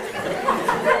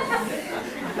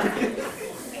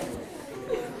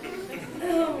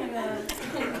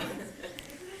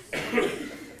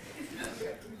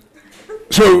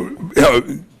 So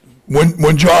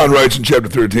when John writes in chapter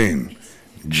 13,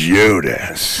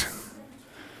 Judas,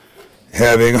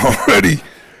 having already,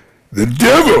 the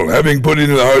devil having put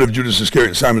into the heart of Judas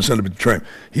Iscariot, Simon's son, to betray him.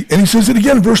 And he says it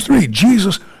again in verse 3,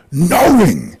 Jesus,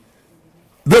 knowing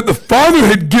that the Father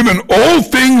had given all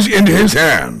things into his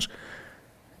hands,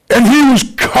 and he was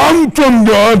come from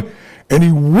God, and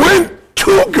he went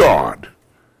to God.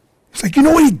 It's like, you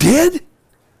know what he did?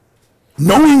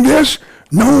 Knowing this,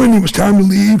 knowing it was time to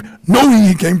leave, knowing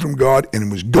he came from God and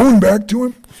was going back to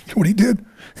him, you know what he did?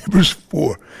 In verse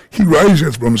 4, he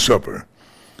riseth from supper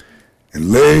and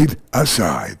laid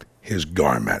aside his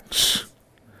garments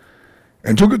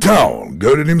and took a towel,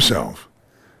 girded himself.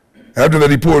 After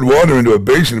that he poured water into a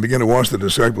basin and began to wash the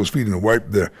disciples' feet and to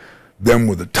wipe them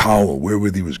with a towel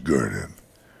wherewith he was girded. And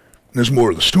there's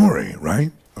more of the story,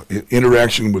 right?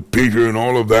 Interaction with Peter and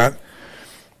all of that.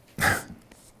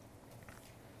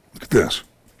 Look at this.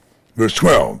 Verse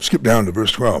 12. Skip down to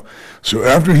verse 12. So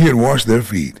after he had washed their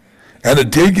feet and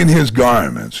had taken his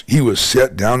garments, he was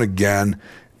set down again.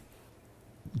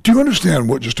 Do you understand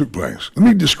what just took place? Let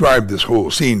me describe this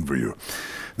whole scene for you.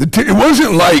 It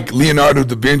wasn't like Leonardo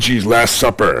da Vinci's Last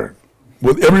Supper,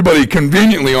 with everybody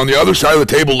conveniently on the other side of the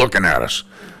table looking at us,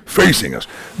 facing us.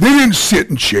 They didn't sit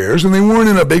in chairs, and they weren't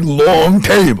in a big long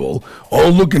table, all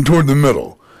looking toward the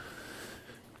middle.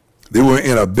 They were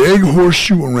in a big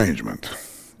horseshoe arrangement,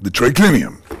 the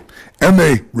triclinium, and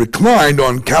they reclined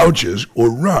on couches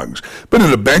or rugs. But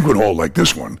in a banquet hall like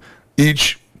this one,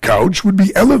 each couch would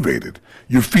be elevated.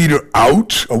 Your feet are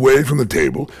out away from the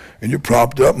table, and you're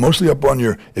propped up, mostly up on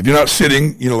your, if you're not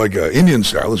sitting, like Indian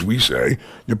style, as we say,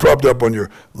 you're propped up on your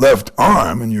left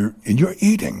arm, and you're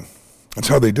eating. That's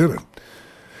how they did it.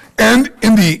 And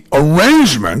in the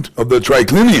arrangement of the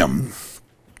triclinium,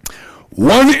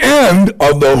 one end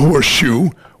of the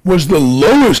horseshoe was the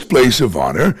lowest place of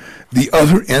honor. The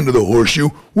other end of the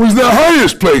horseshoe was the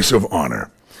highest place of honor.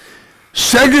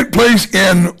 Second place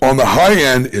in on the high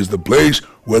end is the place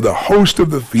where the host of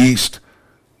the feast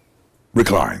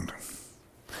reclined.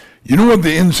 You know what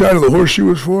the inside of the horseshoe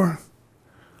was for?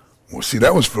 Well, see,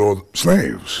 that was for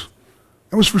slaves.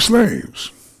 That was for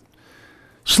slaves.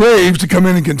 Slaves to come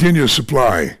in and continue to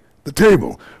supply the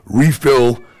table,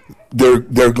 refill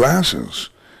their glasses,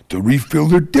 to refill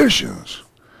their dishes.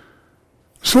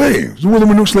 Slaves. Well, there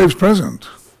were no slaves present.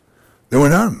 There were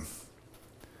none.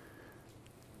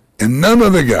 And none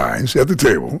of the guys at the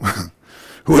table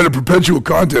who had a perpetual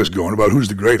contest going about who's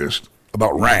the greatest,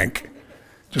 about rank,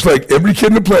 just like every kid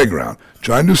in the playground,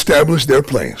 trying to establish their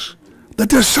place. The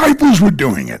disciples were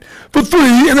doing it for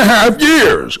 3.5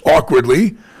 years,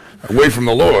 awkwardly, away from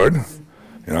the Lord.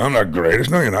 You know, I'm not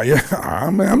greatest. No, you're not. Yeah,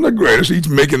 I'm the greatest. He's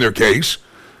making their case.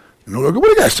 You know, what are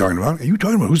you guys talking about? Are you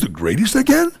talking about who's the greatest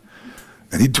again?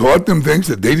 And he taught them things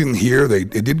that they didn't hear. They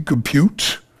didn't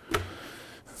compute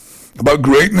about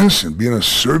greatness and being a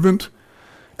servant.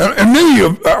 And many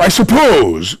of, I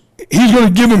suppose, he's going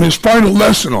to give them his final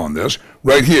lesson on this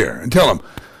right here and tell them,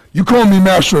 you call me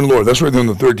Master and Lord. That's right there in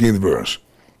the 13th verse.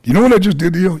 You know what I just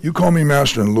did to you? You call me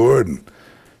Master and Lord, and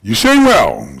you say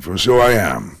well, for so I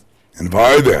am. And if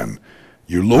I then,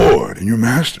 your Lord and your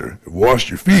Master, have washed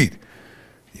your feet,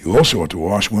 you also ought to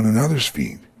wash one another's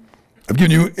feet. I've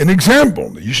given you an example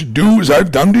that you should do as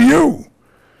I've done to you.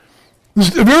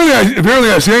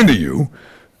 Verily I say unto you,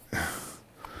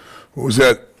 what was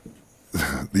that?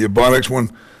 The Ebonics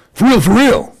one? For real, for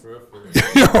real.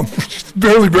 Yeah,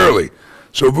 verily.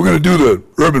 So if we're going to do the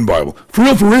Urban Bible, for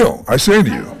real, I say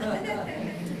unto you.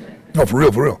 No, for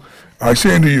real. I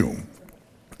say unto you,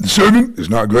 the servant is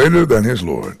not greater than his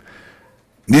Lord.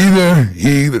 Neither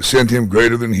he that sent him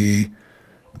greater than he,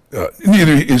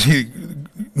 neither is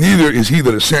he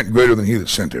that is sent greater than he that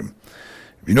sent him.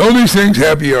 If you know these things,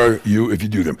 happy are you if you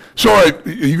do them. So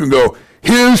you can go,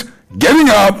 his getting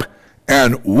up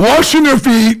and washing their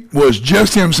feet was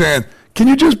just him saying, can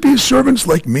you just be servants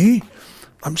like me?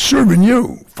 I'm serving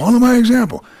you. Follow my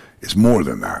example. It's more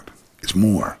than that. It's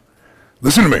more.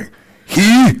 Listen to me.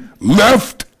 He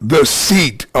left the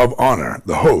seat of honor,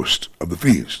 the host of the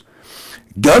feast,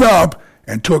 got up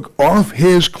and took off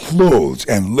his clothes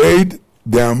and laid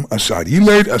them aside. He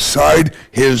laid aside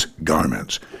his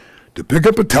garments to pick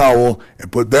up a towel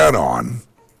and put that on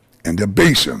and a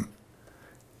basin.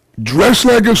 Dress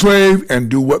like a slave and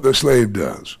do what the slave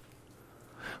does.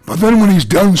 But then when he's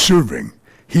done serving,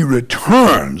 he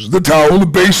returns the towel, the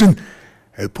basin,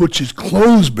 and puts his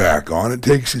clothes back on and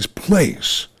takes his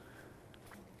place.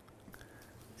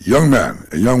 Young men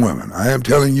and young women, I am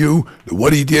telling you that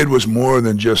what he did was more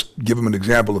than just give him an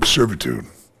example of servitude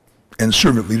and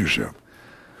servant leadership.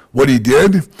 What he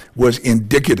did was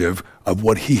indicative of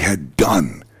what he had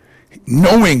done.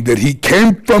 Knowing that he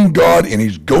came from God and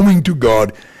he's going to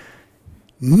God,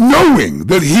 knowing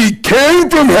that he came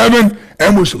from heaven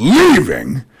and was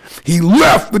leaving, he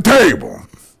left the table.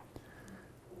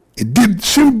 It did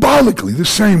symbolically the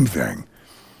same thing.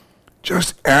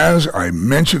 Just as I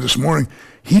mentioned this morning,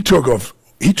 he took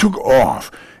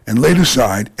off and laid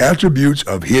aside attributes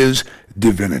of his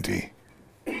divinity.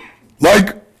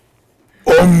 Like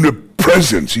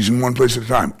omnipresence, he's in one place at a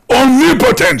time.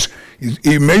 Omnipotence,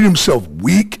 he made himself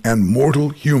weak and mortal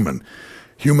human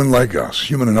like us,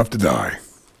 human enough to die.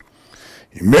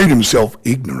 He made himself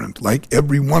ignorant, like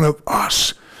every one of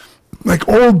us, like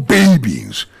all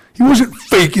babies. He wasn't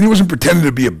faking, he wasn't pretending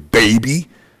to be a baby.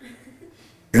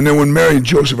 And then when Mary and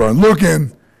Joseph are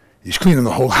looking, he's cleaning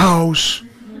the whole house,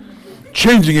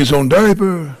 changing his own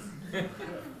diaper,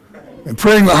 and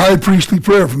praying the high priestly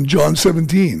prayer from John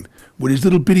 17 with his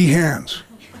little bitty hands.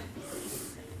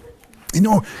 You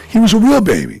know, he was a real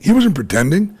baby. He wasn't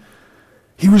pretending.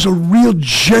 He was a real,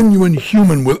 genuine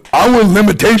human with our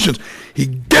limitations. He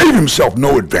gave himself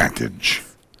no advantage.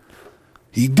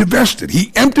 He divested.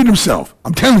 He emptied himself.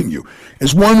 I'm telling you,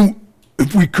 as one,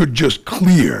 if we could just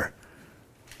clear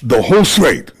the whole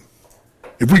slate,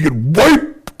 if we could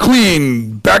wipe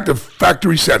clean back to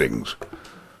factory settings,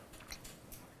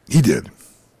 he did.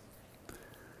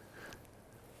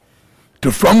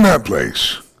 To from that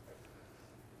place,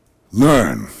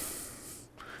 learn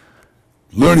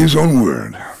his own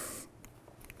word,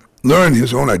 learn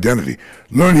his own identity,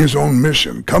 learn his own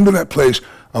mission, come to that place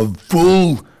of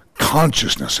full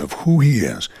consciousness of who he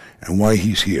is and why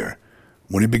he's here.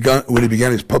 When he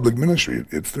began his public ministry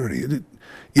at 30,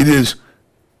 it is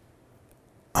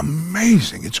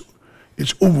amazing.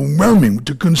 It's overwhelming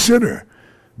to consider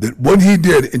that what he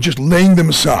did in just laying them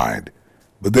aside,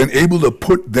 but then able to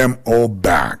put them all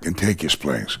back and take his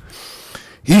place.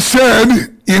 He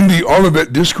said in the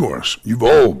Olivet Discourse, you've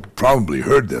all probably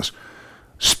heard this,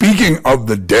 speaking of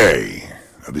the day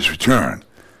of his return,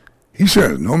 he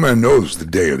said, no man knows the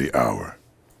day or the hour.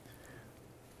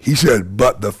 He said,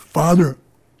 but the Father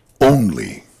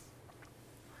only.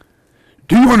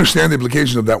 Do you understand the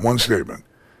implications of that one statement?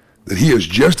 That he has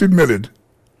just admitted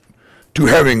to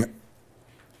having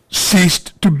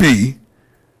ceased to be,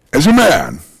 as a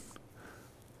man,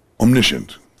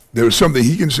 omniscient, There is something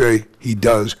he can say he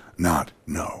does not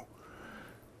know.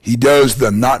 He does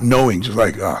the not knowing just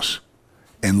like us,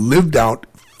 and lived out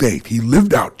faith. He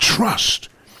lived out trust.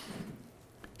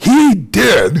 He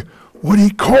did what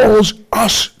he calls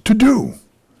us to do.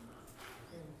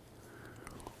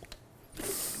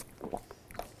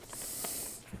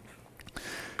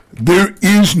 There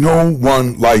is no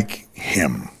one like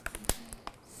him.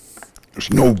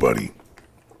 There's nobody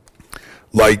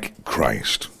like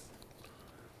Christ.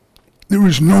 There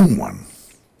is no one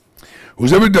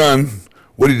who's ever done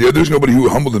what he did. There's nobody who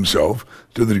humbled himself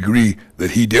to the degree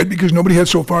that he did, because nobody had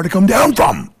so far to come down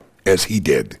from as he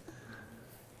did.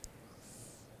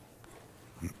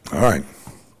 All right.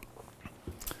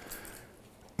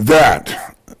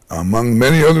 That, among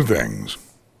many other things,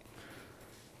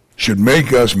 should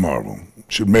make us marvel,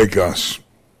 should make us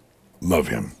love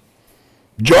him.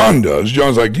 John does.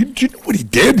 John's like, do you know what he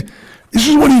did? This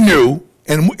is what he knew,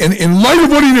 and in light of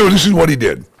what he knew, this is what he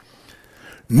did.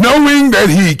 Knowing that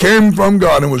he came from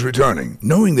God and was returning,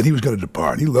 knowing that he was going to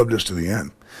depart, he loved us to the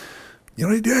end. You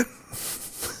know what he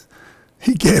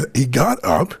did? He got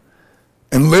up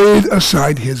and laid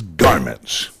aside his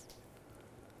garments,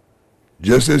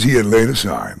 just as he had laid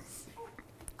aside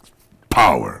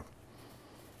power,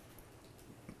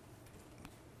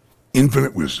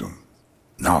 infinite wisdom,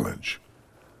 knowledge.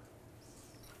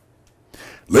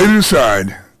 Laid it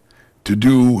aside to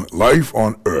do life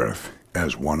on earth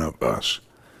as one of us.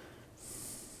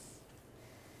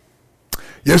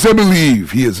 Yes, I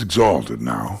believe he is exalted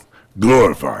now,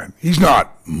 glorified. He's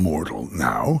not mortal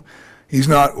now. He has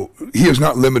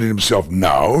not limited himself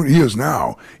now. He is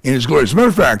now in his glory. As a matter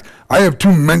of fact, I have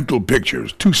two mental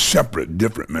pictures, two separate,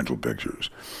 different mental pictures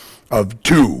of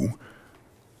two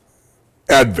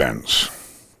advents.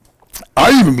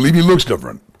 I even believe he looks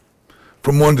different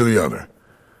from one to the other.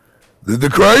 The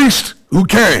Christ who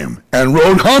came and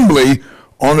rode humbly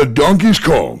on a donkey's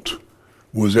colt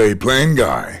was a plain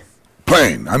guy.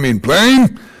 Plain,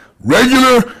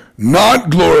 regular, not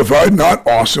glorified, not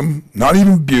awesome, not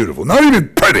even beautiful, not even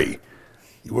pretty.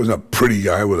 He wasn't a pretty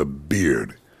guy with a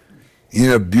beard. He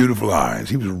had beautiful eyes.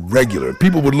 He was regular.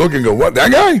 People would look and go, what,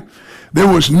 that guy? There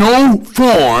was no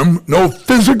form, no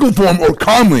physical form or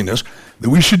comeliness that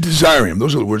we should desire him.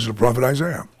 Those are the words of the prophet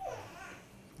Isaiah.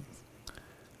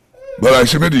 But I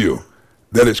submit to you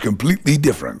that it's completely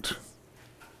different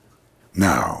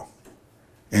now.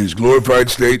 In his glorified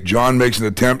state, John makes an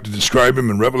attempt to describe him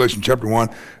in Revelation chapter 1.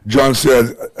 John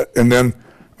said, and then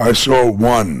I saw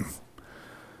one.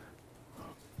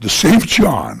 The same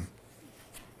John,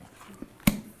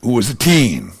 who was a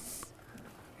teen,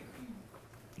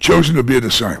 chosen to be a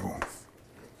disciple.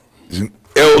 He's an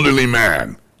elderly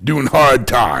man doing hard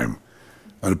time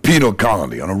on a penal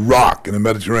colony, on a rock in the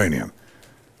Mediterranean,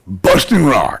 busting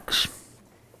rocks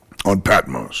on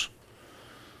Patmos.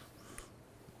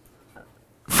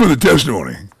 For the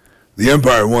testimony, the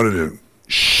empire wanted to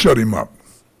shut him up.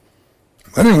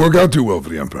 That didn't work out too well for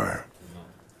the empire,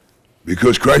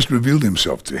 because Christ revealed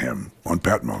himself to him on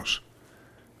Patmos.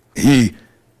 He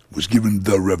was given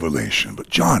the revelation. But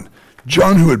John,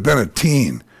 who had been a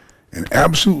teen and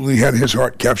absolutely had his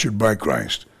heart captured by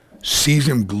Christ, sees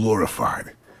him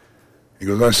glorified. He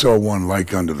goes, I saw one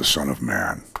like unto the Son of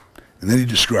Man. And then he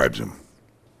describes him.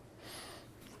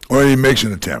 Or he makes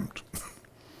an attempt.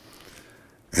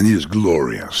 And he is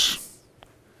glorious.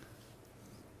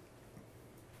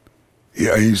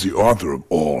 Yeah, he's the author of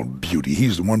all beauty.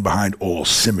 He's the one behind all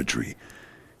symmetry.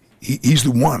 He's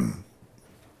the one.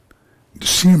 To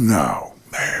see him now,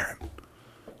 man.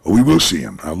 Oh, we will see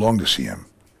him. I long to see him.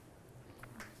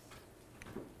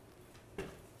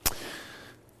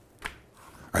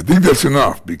 I think that's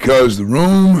enough, because the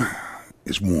room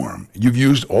is warm. You've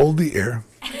used all the air.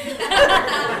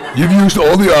 You've used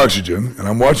all the oxygen, and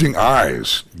I'm watching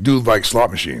eyes do like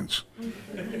slot machines.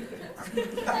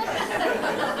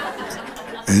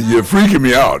 And you're freaking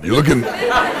me out. You're looking,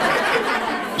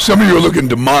 some of you are looking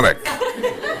demonic.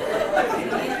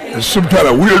 There's some kind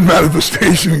of weird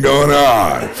manifestation going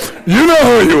on. You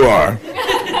know who you are.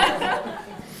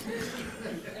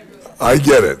 I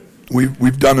get it.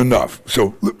 We've done enough.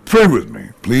 So pray with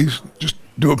me, please. Just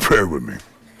do a prayer with me.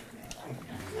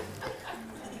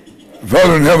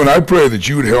 Father in heaven, I pray that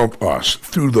you would help us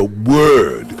through the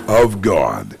Word of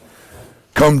God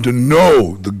come to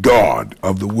know the God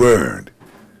of the Word.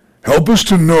 Help us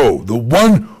to know the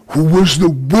one who was the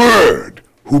Word,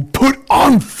 who put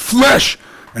on flesh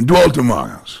and dwelt among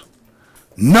us.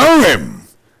 Know him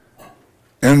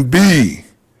and be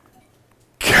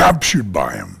captured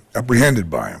by him, apprehended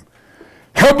by him.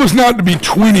 Help us not to be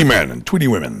tweeny men and tweeny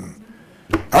women.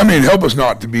 I mean, help us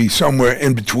not to be somewhere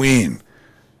in between.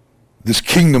 this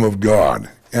kingdom of God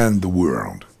and the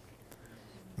world.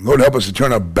 Lord, help us to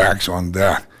turn our backs on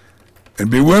that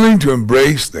and be willing to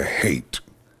embrace the hate.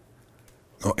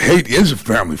 Now, hate is a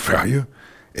family value,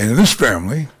 and in this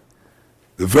family,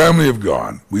 the family of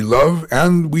God, we love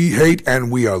and we hate,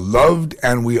 and we are loved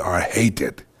and we are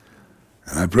hated.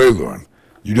 And I pray, Lord,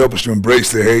 you'd help us to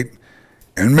embrace the hate,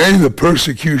 and may the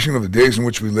persecution of the days in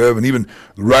which we live, and even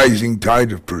the rising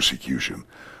tide of persecution,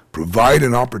 provide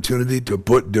an opportunity to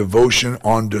put devotion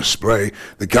on display,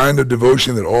 the kind of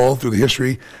devotion that all through the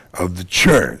history of the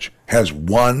church has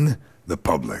won the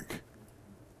public.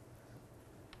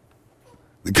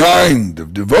 The kind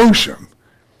of devotion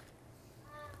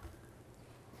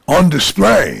on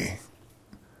display,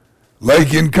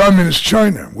 like in communist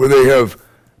China, where they have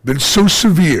been so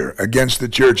severe against the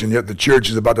church, and yet the church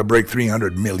is about to break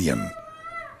 300 million.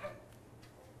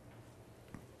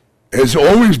 It's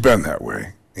always been that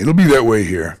way. It'll be that way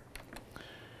here.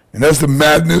 And as the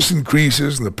madness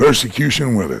increases and the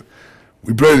persecution with it,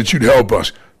 we pray that you'd help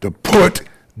us to put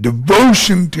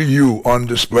devotion to you on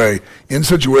display in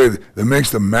such a way that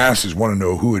makes the masses want to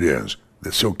know who it is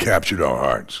that so captured our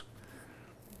hearts.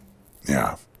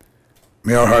 Yeah.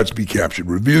 May our hearts be captured.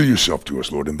 Reveal yourself to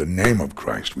us, Lord. In the name of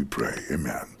Christ we pray.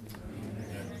 Amen.